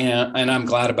 I am, and I'm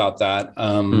glad about that.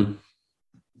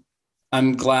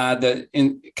 I'm glad that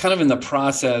in the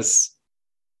process,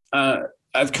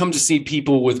 I've come to see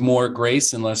people with more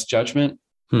grace and less judgment.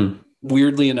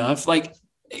 Weirdly enough, like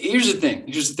here's the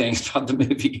thing about the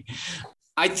movie.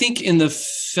 I think in the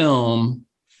film,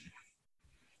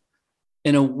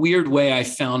 in a weird way, I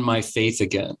found my faith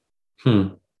again.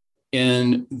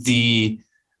 In the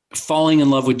falling in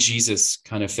love with Jesus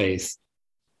kind of faith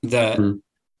that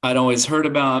I'd always heard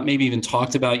about, maybe even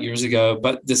talked about years ago.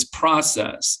 But this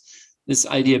process, this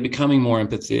idea of becoming more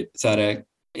empathetic,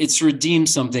 it's redeemed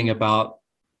something about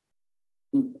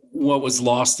what was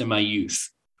lost in my youth.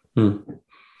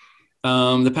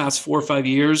 The past 4 or 5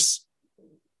 years,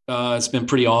 it's been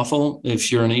pretty awful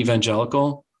if you're an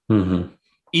evangelical.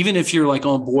 Even if you're like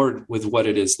on board with what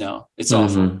it is now, it's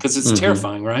awful because it's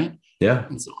terrifying, right? Yeah.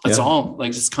 It's all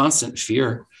like just constant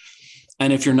fear.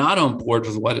 And if you're not on board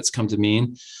with what it's come to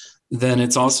mean, then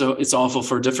it's awful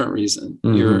for a different reason.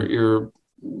 You're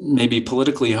maybe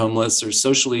politically homeless or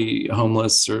socially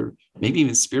homeless or maybe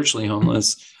even spiritually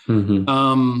homeless.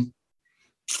 And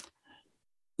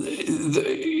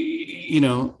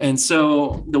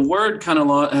so the word kind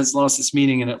of has lost its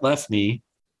meaning and it left me.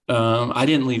 I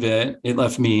didn't leave it. It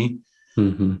left me.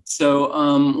 So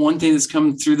one thing that's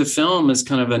come through the film is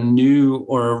kind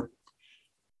of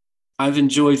I've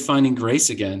enjoyed finding grace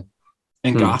again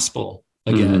and gospel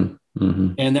again.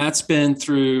 And that's been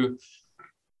through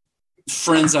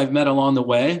friends I've met along the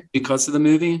way because of the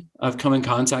movie. I've come in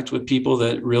contact with people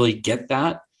that really get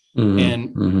that.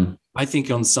 And I think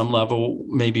on some level,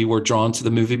 maybe we're drawn to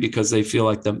the movie because they feel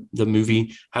like the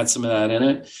movie had some of that in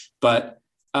it. But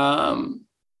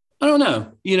I don't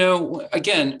know,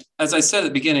 again, as I said at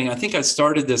the beginning, I think I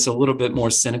started this a little bit more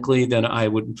cynically than I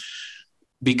would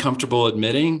be comfortable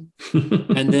admitting.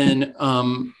 And then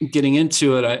getting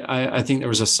into it, I think there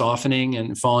was a softening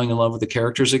and falling in love with the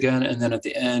characters again. And then at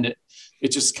the end,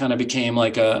 it just kind of became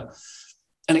like and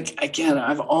again,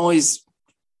 I've always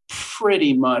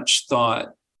pretty much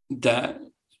thought that,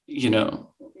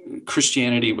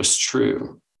 Christianity was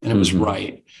true and it was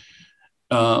right.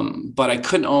 But I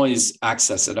couldn't always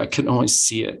access it. I couldn't always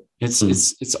see it.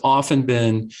 It's often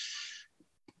been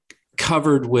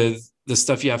covered with the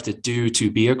stuff you have to do to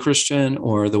be a Christian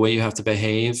or the way you have to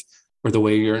behave or the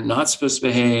way you're not supposed to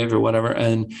behave or whatever.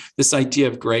 And this idea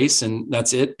of grace and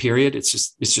that's it, period. It's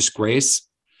just grace.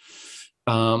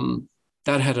 That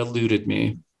had eluded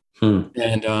me.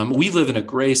 And we live in a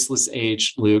graceless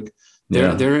age, Luke.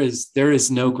 There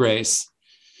is no grace.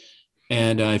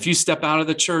 And if you step out of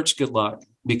the church, good luck,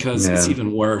 because it's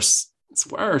even worse. It's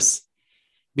worse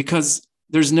because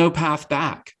there's no path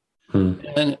back.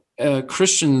 And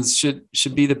Christians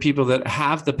should be the people that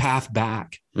have the path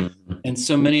back. And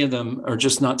so many of them are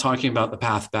just not talking about the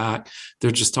path back.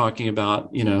 They're just talking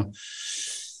about,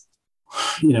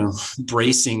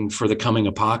 bracing for the coming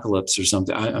apocalypse or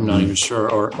something. I'm not even sure,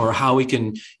 or how we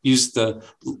can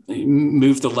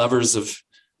move the levers of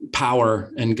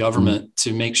power and government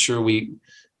to make sure we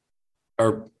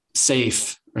are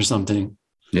safe or something.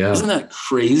 Yeah. Isn't that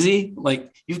crazy?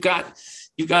 Like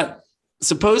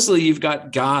supposedly you've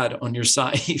got God on your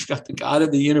side. You've got the God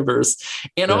of the universe.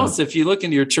 And also, if you look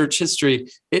into your church history,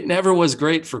 it never was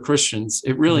great for Christians.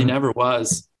 It really never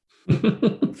was.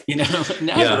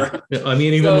 Never. Yeah. I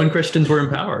mean, even when Christians were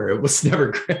in power, it was never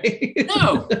great.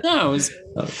 No.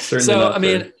 So, I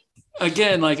mean,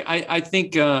 again, like I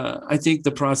think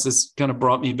the process kind of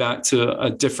brought me back to a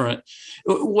different,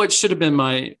 what should have been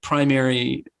my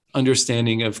primary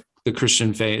understanding of the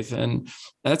Christian faith. And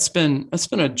that's been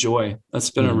a joy.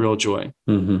 That's been a real joy.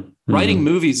 Writing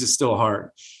movies is still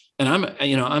hard. And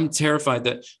I'm terrified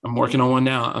that I'm working on one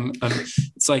now.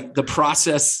 It's like the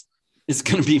process is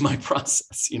going to be my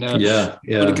process, I'm going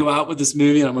to go out with this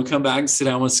movie and I'm going to come back and sit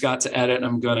down with Scott to edit. And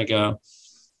I'm going to go,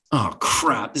 oh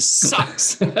crap, this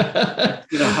sucks.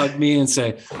 Hug me and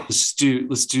say, let's do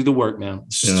the work, man.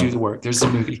 Let's just do the work. There's a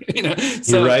movie,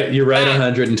 So you write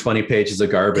 120 pages of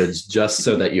garbage just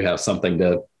so that you have something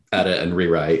to edit and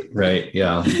rewrite, right?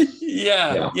 Yeah.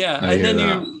 And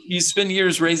then you spend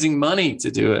years raising money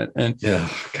to do it. And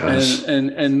gosh.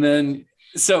 And then,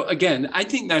 so again, I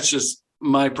think that's just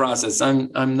my process.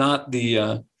 I'm not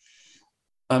the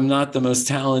most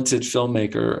talented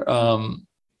filmmaker.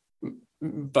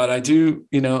 But I do,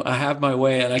 I have my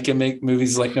way and I can make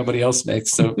movies like nobody else makes.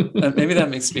 So maybe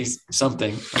that makes me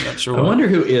something. I'm not sure. I wonder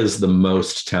who is the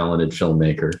most talented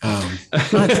filmmaker.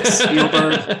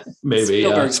 Spielberg. Maybe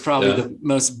Spielberg's probably the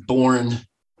most born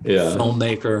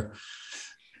filmmaker.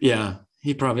 Yeah.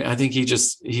 I think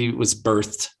he was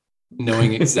birthed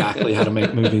knowing exactly how to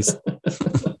make movies.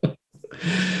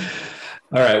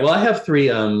 All right. Well, I have 3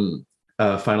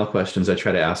 final questions I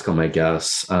try to ask all my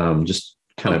guests. Just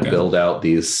kind of build out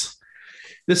these.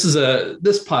 This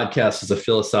podcast is a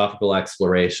philosophical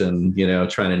exploration,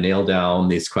 trying to nail down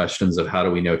these questions of how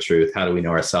do we know truth? How do we know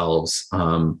ourselves?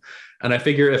 And I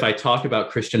figure if I talk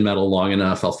about Christian metal long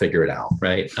enough, I'll figure it out.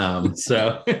 Right. First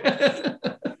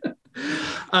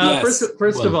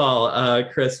of all,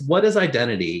 Chris, what is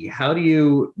identity? How do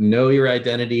you know your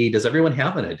identity? Does everyone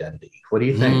have an identity? What do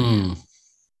you think?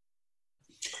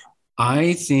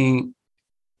 I think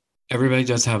everybody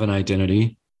does have an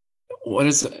identity. What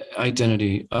is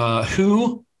identity?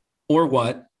 Who or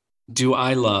what do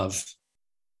I love?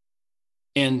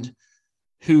 And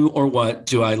who or what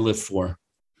do I live for?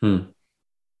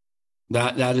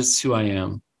 That is who I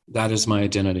am. That is my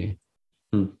identity.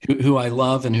 Who I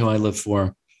love and who I live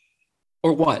for.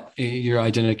 Or what? Your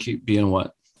identity being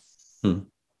what? So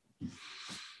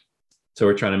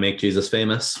we're trying to make Jesus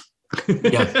famous?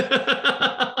 Yeah.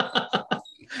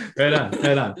 Right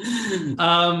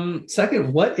on.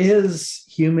 Second, what is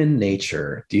human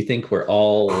nature? Do you think we're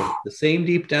all the same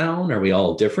deep down? Are we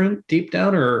all different deep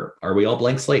down, or are we all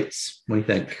blank slates? What do you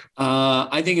think?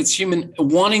 I think it's human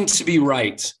wanting to be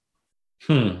right.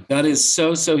 That is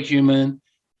so human,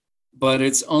 but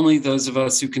it's only those of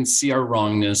us who can see our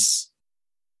wrongness,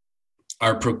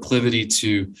 our proclivity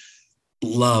to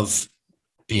love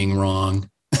being wrong,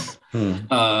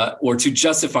 or to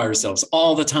justify ourselves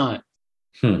all the time.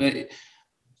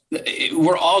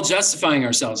 We're all justifying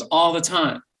ourselves all the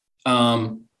time.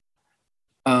 And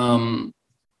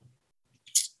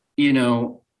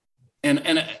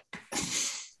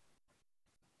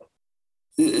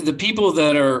the people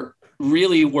that are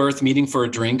really worth meeting for a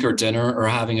drink or dinner or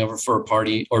having over for a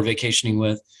party or vacationing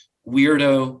with,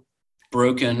 weirdo,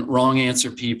 broken, wrong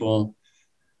answer people,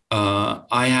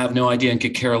 I have no idea and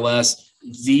could care less.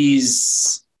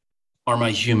 These are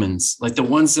my humans, like the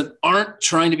ones that aren't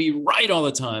trying to be right all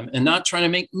the time and not trying to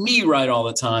make me right all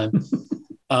the time.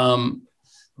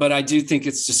 But I do think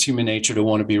it's just human nature to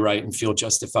want to be right and feel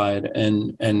justified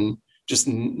and just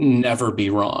never be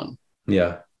wrong.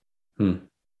 Yeah.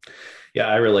 Yeah,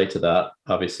 I relate to that.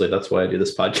 Obviously, that's why I do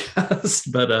this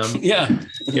podcast. But yeah.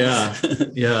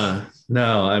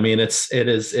 No, I mean, it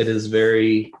is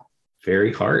very,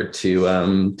 very hard to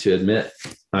admit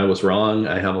I was wrong.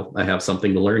 I have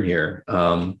something to learn here.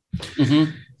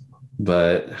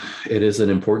 But it is an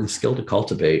important skill to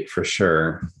cultivate for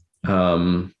sure.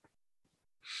 And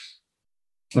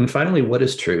finally, what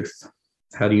is truth?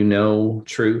 How do you know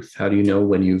truth? How do you know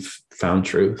when you've found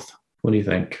truth? What do you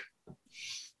think?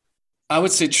 I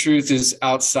would say truth is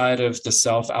outside of the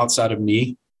self, outside of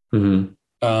me.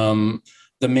 The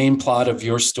main plot of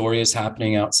your story is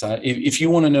happening outside. If you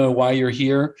want to know why you're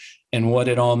here and what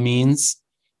it all means,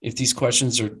 if these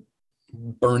questions are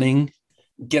burning,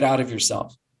 get out of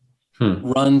yourself.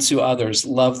 Run to others,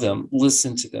 love them,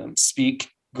 listen to them, speak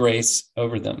grace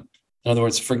over them. In other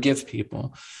words, forgive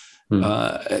people.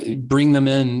 Bring them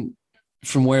in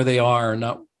from where they are,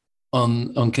 not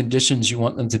on conditions you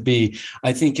want them to be.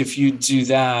 I think if you do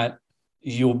that,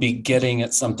 you'll be getting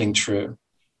at something true,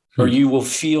 or you will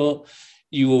feel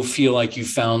like you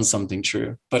found something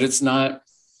true, but it's not.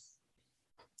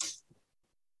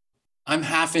 I'm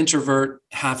half introvert,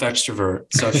 half extrovert.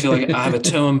 So I feel like I have a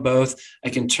toe in both. I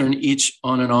can turn each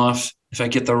on and off if I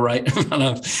get the right amount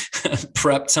of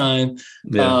prep time.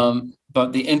 Yeah.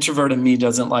 But the introvert in me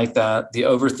doesn't like that. The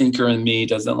overthinker in me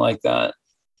doesn't like that.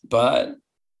 But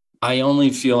I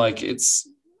only feel like it's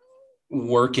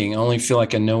working. I only feel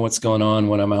like I know what's going on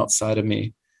when I'm outside of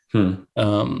me.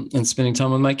 And spending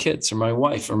time with my kids or my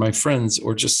wife or my friends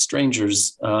or just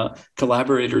strangers,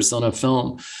 collaborators on a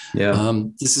film. Yeah.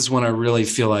 This is when I really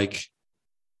feel like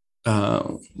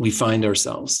we find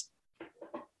ourselves.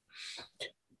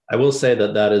 I will say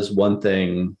that is one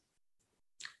thing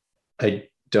I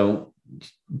don't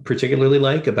particularly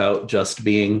like about just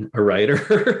being a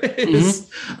writer is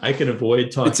I can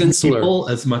avoid talking to people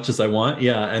as much as I want.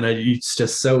 Yeah. And it's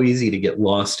just so easy to get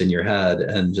lost in your head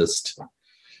and just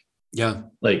Yeah.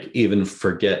 Like even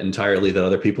forget entirely that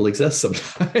other people exist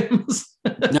sometimes.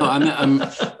 No, I'm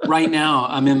right now,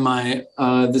 I'm in my,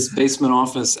 this basement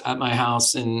office at my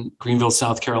house in Greenville,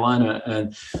 South Carolina.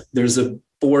 And there's a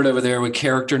board over there with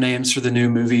character names for the new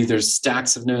movie. There's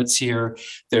stacks of notes here.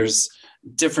 There's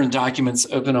different documents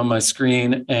open on my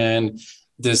screen. And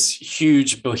this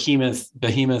huge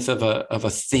behemoth of a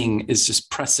thing is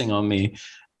just pressing on me.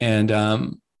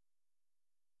 And,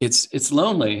 it's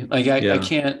lonely. Like I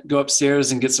can't go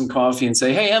upstairs and get some coffee and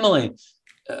say, "Hey, Emily,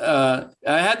 I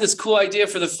had this cool idea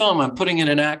for the film. I'm putting it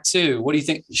in Act 2. What do you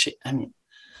think?" I mean,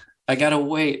 I gotta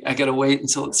wait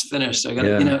until it's finished. I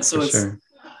gotta, so it's, sure.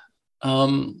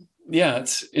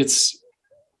 It's,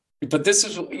 but this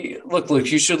is, look,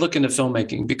 you should look into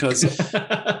filmmaking, because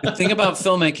the thing about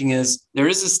filmmaking is there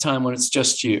is this time when it's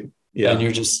just you, and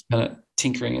you're just kind of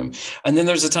tinkering them. And then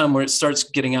there's a time where it starts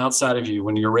getting outside of you,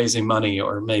 when you're raising money,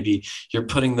 or maybe you're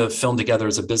putting the film together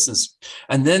as a business.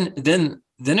 And then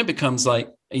it becomes like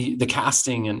the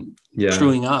casting and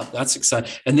truing up. That's exciting.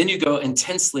 And then you go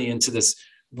intensely into this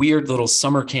weird little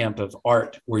summer camp of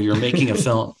art where you're making a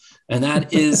film. And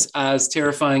that is as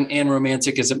terrifying and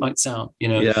romantic as it might sound,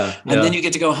 And then you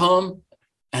get to go home,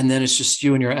 and then it's just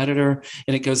you and your editor,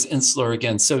 and it goes insular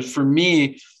again. So for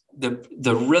me,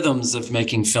 the rhythms of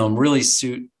making film really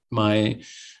suit my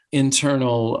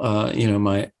internal,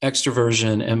 my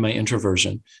extroversion and my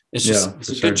introversion. It's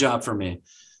a good job for me.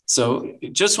 So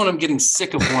just when I'm getting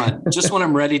sick of one, just when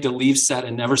I'm ready to leave set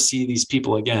and never see these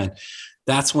people again,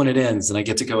 that's when it ends and I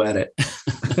get to go edit.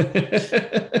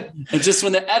 And just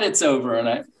when the edit's over and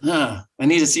I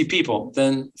need to see people,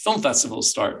 then film festivals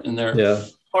start and they're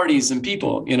parties and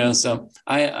people, so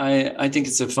I think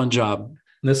it's a fun job.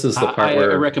 This is the part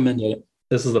where I recommend it.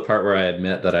 This is the part where I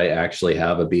admit that I actually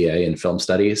have a BA in film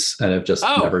studies and have just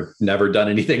never done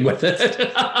anything with it.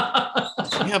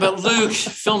 Yeah, but Luke,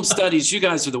 film studies, you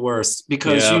guys are the worst,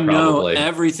 because you know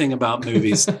everything about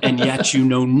movies, and yet you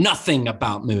know nothing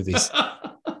about movies.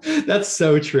 That's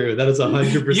so true. That is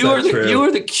 100% true. You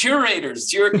are the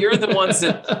curators. You're the ones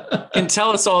that can tell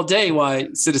us all day why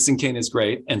Citizen Kane is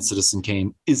great, and Citizen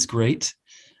Kane is great.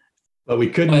 But we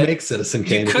couldn't make Citizen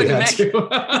Kane if we had to.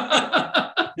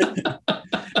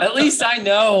 At least I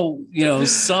know,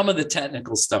 some of the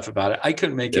technical stuff about it. I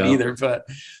couldn't make it either, but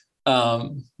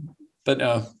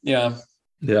no, yeah.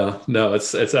 Yeah, no,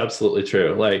 it's absolutely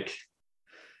true. Like,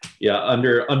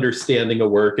 understanding a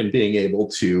work and being able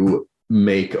to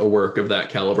make a work of that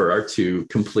caliber are two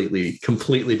completely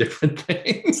different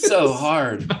things. So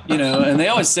hard, and they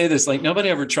always say this, like, nobody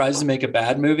ever tries to make a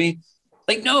bad movie.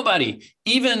 Like, nobody,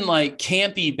 even like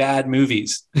campy bad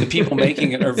movies, the people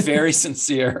making it are very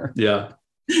sincere. Yeah.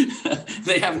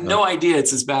 They have no idea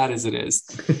it's as bad as it is.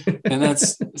 And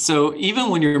that's, so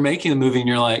even when you're making the movie and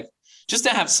you're like, just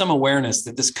to have some awareness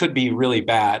that this could be really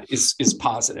bad is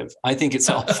positive. I think it's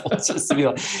helpful just to be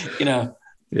like,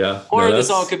 or this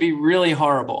all could be really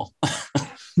horrible.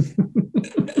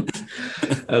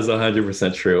 That's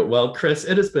 100% true. Well, Chris,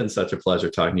 it has been such a pleasure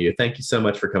talking to you. Thank you so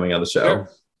much for coming on the show. Sure.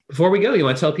 Before we go, you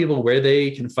want to tell people where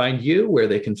they can find you, where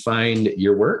they can find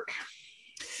your work?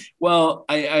 Well,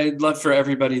 I'd love for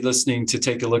everybody listening to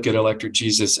take a look at Electric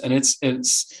Jesus, and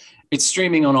it's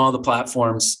streaming on all the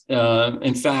platforms.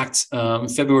 In fact,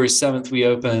 February 7th, we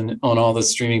open on all the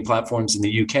streaming platforms in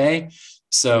the UK.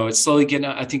 So it's slowly getting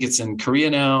out. I think it's in Korea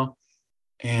now,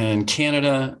 and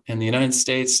Canada and the United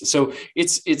States. So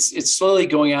it's slowly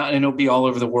going out, and it'll be all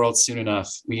over the world soon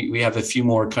enough. We have a few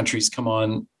more countries come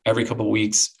on every couple of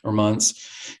weeks or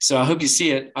months. So I hope you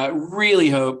see it. I really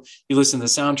hope you listen to the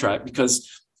soundtrack, because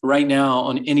right now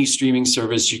on any streaming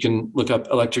service, you can look up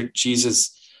Electric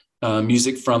Jesus,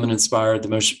 music from and inspired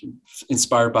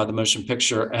by the motion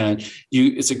picture. And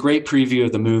it's a great preview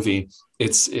of the movie.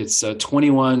 It's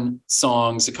 21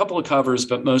 songs, a couple of covers,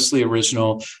 but mostly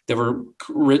original, that were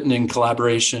written in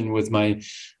collaboration with my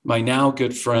now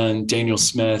good friend, Daniel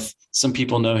Smith. Some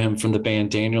people know him from the band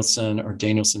Danielson or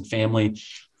Danielson Family.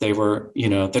 They were,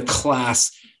 the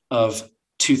class of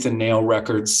Tooth and Nail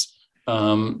Records.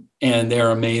 And they're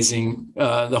amazing.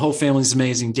 The whole family's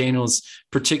amazing. Daniel's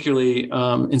particularly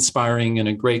inspiring and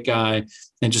a great guy,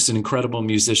 and just an incredible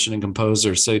musician and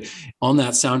composer. So on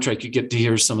that soundtrack, you get to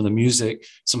hear some of the music,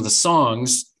 some of the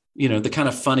songs, the kind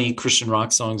of funny Christian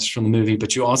rock songs from the movie,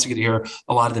 but you also get to hear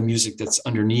a lot of the music that's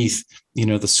underneath,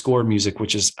 the score music,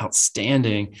 which is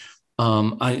outstanding.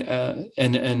 Of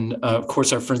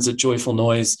course, our friends at Joyful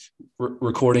Noise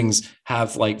Recordings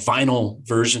have like vinyl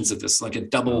versions of this, like a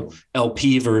double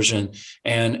LP version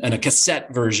and a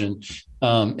cassette version.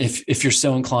 If you're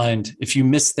so inclined, if you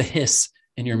miss the hiss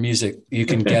in your music, you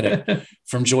can get it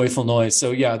from Joyful Noise. So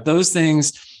yeah, those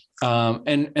things.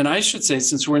 And I should say,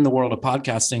 since we're in the world of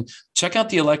podcasting, check out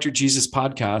the Electric Jesus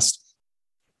podcast.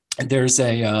 There's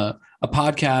a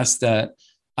podcast that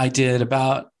I did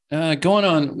about going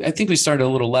on. I think we started a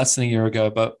little less than a year ago,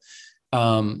 but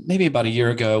maybe about a year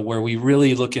ago, where we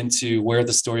really look into where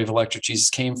the story of Electric Jesus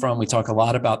came from. We talk a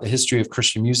lot about the history of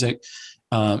Christian music.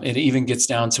 It even gets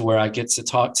down to where I get to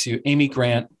talk to Amy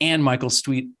Grant and Michael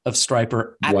Sweet of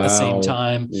Stryper at the same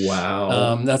time.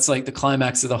 Wow. That's like the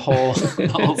climax of the whole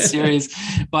series.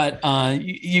 But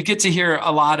you get to hear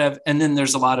a lot of, and then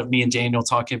there's a lot of me and Daniel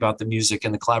talking about the music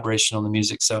and the collaboration on the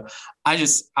music. So I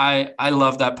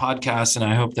love that podcast, and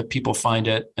I hope that people find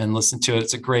it and listen to it.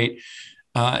 It's a great,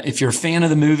 if you're a fan of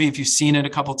the movie, if you've seen it a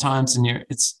couple of times and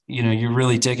you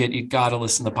really dig it, you got to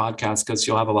listen to the podcast because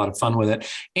you'll have a lot of fun with it.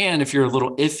 And if you're a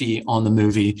little iffy on the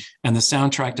movie and the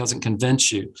soundtrack doesn't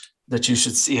convince you that you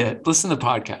should see it, listen to the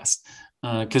podcast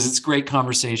because it's great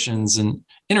conversations and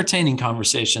entertaining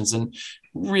conversations and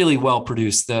really well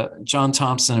produced. John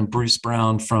Thompson and Bruce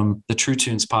Brown from the True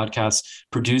Tunes podcast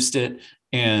produced it,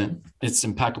 and it's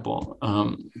impeccable.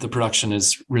 The production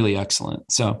is really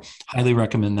excellent. So highly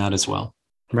recommend that as well.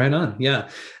 Right on. Yeah.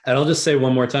 And I'll just say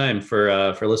one more time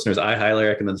for listeners, I highly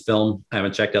recommend the film. I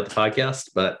haven't checked out the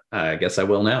podcast, but I guess I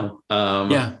will now.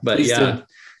 Do.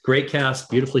 Great cast,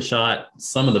 beautifully shot.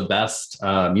 Some of the best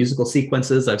musical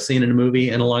sequences I've seen in a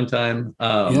movie in a long time.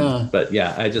 But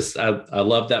yeah, I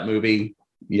love that movie.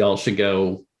 Y'all should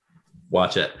go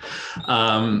watch it.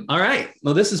 All right.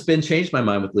 Well, this has been Changed My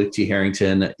Mind with Luke T.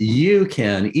 Harrington. You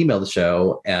can email the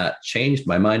show at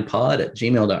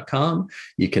changedmymindpod@gmail.com.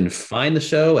 You can find the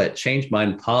show at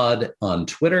changedmindpod on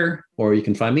Twitter, or you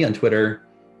can find me on Twitter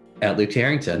at Luke T.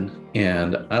 Harrington.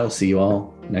 And I will see you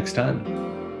all next time.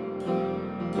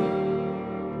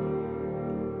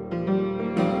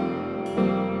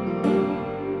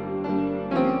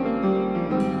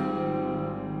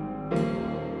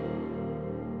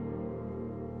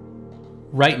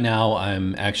 Right now,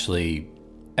 I'm actually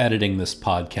editing this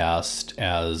podcast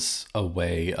as a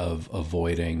way of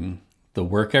avoiding the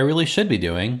work I really should be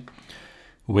doing,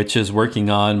 which is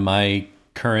working on my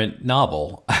current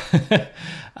novel.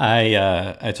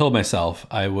 I told myself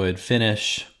I would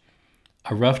finish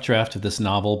a rough draft of this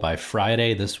novel by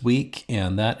Friday this week,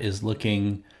 and that is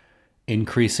looking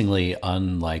increasingly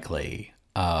unlikely.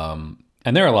 And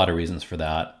there are a lot of reasons for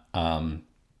that. The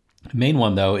main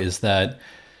one, though, is that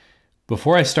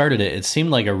before I started it, it seemed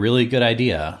like a really good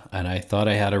idea, and I thought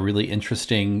I had a really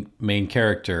interesting main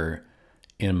character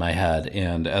in my head.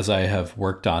 And as I have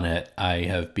worked on it, I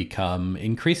have become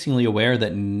increasingly aware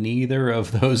that neither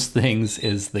of those things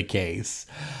is the case.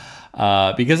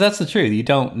 Because that's the truth. You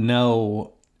don't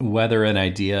know whether an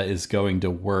idea is going to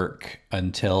work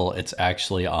until it's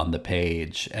actually on the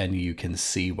page and you can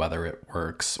see whether it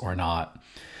works or not.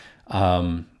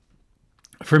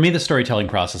 For me, the storytelling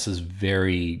process is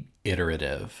very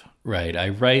iterative, right? I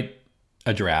write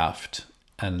a draft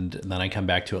and then I come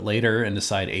back to it later and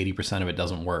decide 80% of it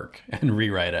doesn't work and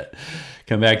rewrite it.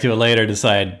 Come back to it later,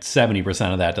 decide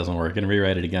 70% of that doesn't work and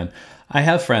rewrite it again. I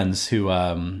have friends who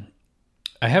do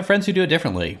it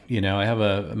differently. You know, I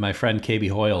have my friend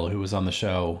KB Hoyle, who was on the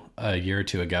show a year or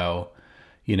two ago.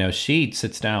 You know, she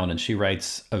sits down and she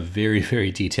writes a very,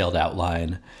 very detailed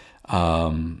outline.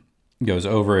 Goes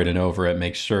over it and over it,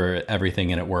 makes sure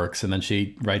everything in it works. And then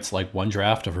she writes like one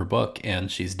draft of her book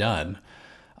and she's done.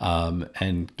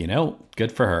 And, you know,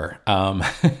 good for her.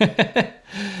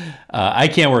 I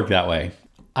can't work that way.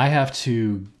 I have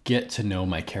to get to know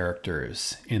my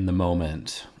characters in the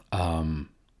moment. You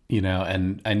know,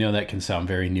 and I know that can sound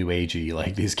very new agey,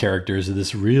 like these characters are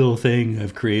this real thing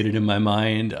I've created in my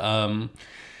mind. And,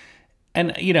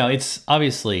 you know, it's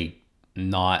obviously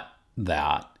not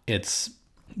that. It's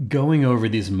going over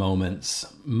these moments,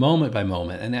 moment by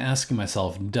moment, and asking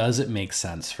myself, does it make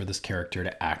sense for this character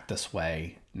to act this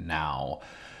way now?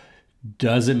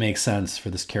 Does it make sense for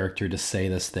this character to say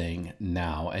this thing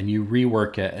now? And you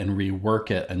rework it and rework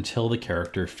it until the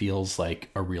character feels like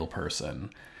a real person.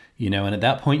 You know, and at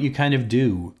that point you kind of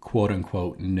do, quote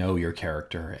unquote, know your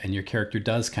character, and your character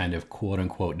does kind of, quote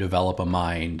unquote, develop a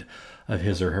mind of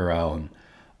his or her own.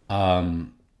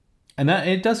 And that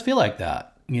it does feel like that.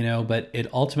 You know, but it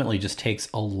ultimately just takes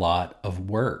a lot of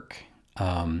work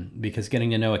because getting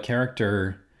to know a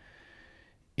character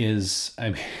is,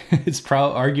 it's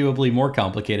arguably more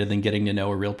complicated than getting to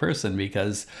know a real person,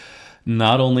 because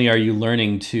not only are you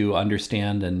learning to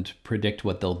understand and predict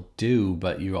what they'll do,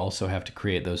 but you also have to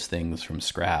create those things from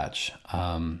scratch.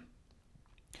 I've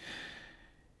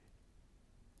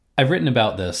written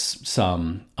about this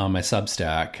some on my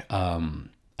Substack.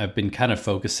 I've been kind of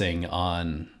focusing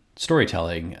on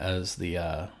storytelling as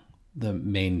the the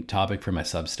main topic for my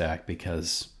Substack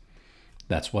because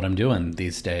that's what I'm doing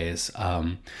these days.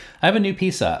 I have a new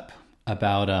piece up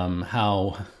about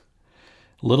how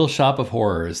Little Shop of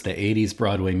Horrors, the 80s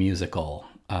Broadway musical,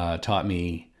 taught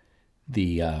me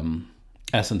the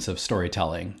essence of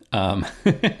storytelling.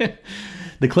 The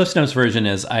CliffsNotes version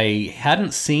is I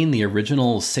hadn't seen the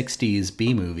original 60s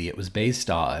B movie it was based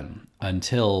on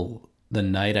until the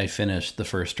night I finished the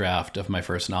first draft of my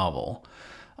first novel.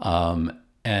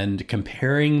 And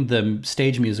comparing the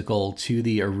stage musical to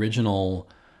the original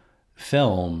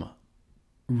film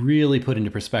really put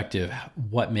into perspective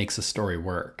what makes a story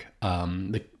work.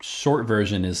 The short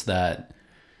version is that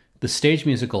the stage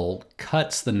musical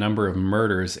cuts the number of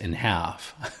murders in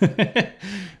half,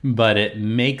 but it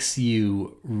makes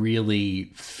you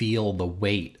really feel the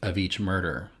weight of each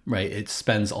murder, right? It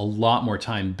spends a lot more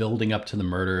time building up to the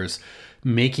murders,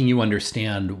 making you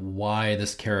understand why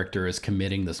this character is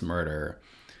committing this murder,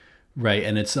 right?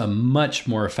 And it's a much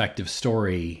more effective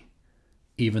story,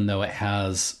 even though it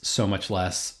has so much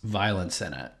less violence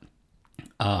in it.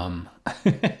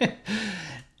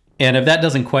 And if that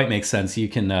doesn't quite make sense, you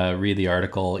can read the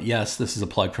article. Yes, this is a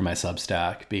plug for my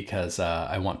Substack because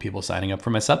I want people signing up for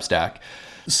my Substack.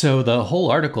 So the whole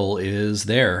article is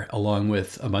there, along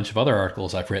with a bunch of other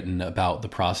articles I've written about the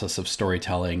process of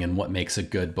storytelling and what makes a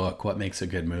good book, what makes a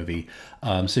good movie.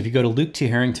 So if you go to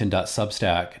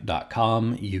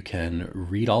luketharrington.substack.com, you can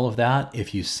read all of that.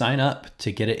 If you sign up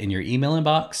to get it in your email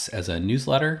inbox as a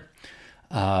newsletter,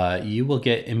 you will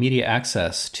get immediate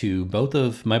access to both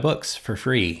of my books for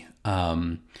free.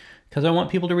 Because I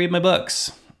want people to read my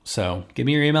books. So give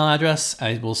me your email address.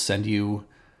 I will send you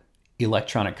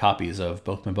electronic copies of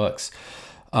both my books.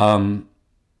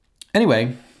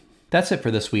 Anyway, that's it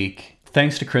for this week.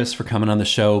 Thanks to Chris for coming on the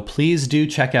show. Please do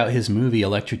check out his movie,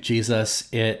 Electric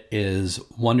Jesus. It is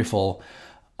wonderful.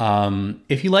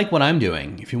 If you like what I'm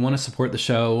doing, if you want to support the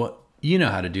show, you know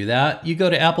how to do that. You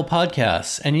go to Apple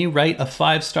Podcasts and you write a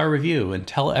 5-star review and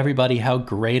tell everybody how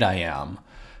great I am.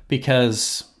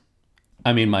 Because,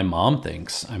 I mean, my mom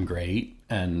thinks I'm great,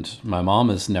 and my mom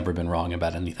has never been wrong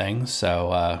about anything.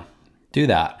 So do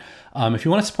that. If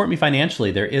you want to support me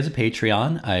financially, there is a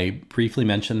Patreon. I briefly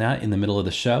mentioned that in the middle of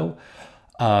the show.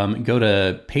 Go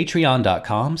to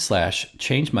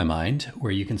patreon.com/changemymind,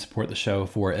 where you can support the show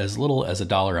for as little as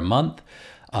 $1 a month.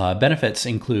 Benefits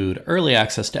include early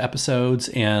access to episodes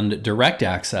and direct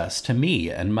access to me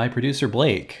and my producer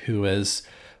Blake, who is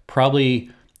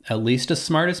probably at least as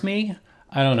smart as me.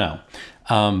 I don't know.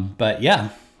 But yeah,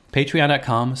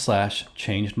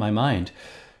 patreon.com/changedmymind.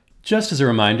 Just as a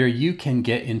reminder, you can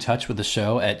get in touch with the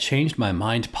show at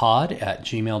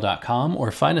changedmymindpod@gmail.com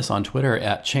or find us on Twitter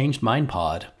at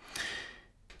changedmindpod.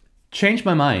 Change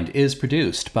My Mind is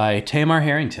produced by Tamar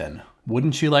Harrington.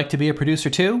 Wouldn't you like to be a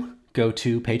producer too? Go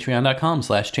to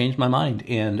patreon.com/changedmymind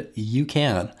and you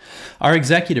can. Our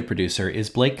executive producer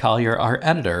is Blake Collier. Our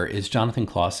editor is Jonathan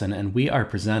Clausen, and we are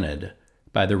presented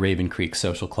by the Raven Creek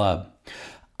Social Club.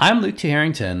 I'm Luke T.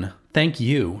 Harrington. Thank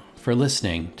you for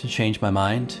listening to Change My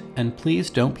Mind, and please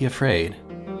don't be afraid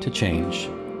to change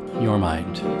your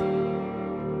mind.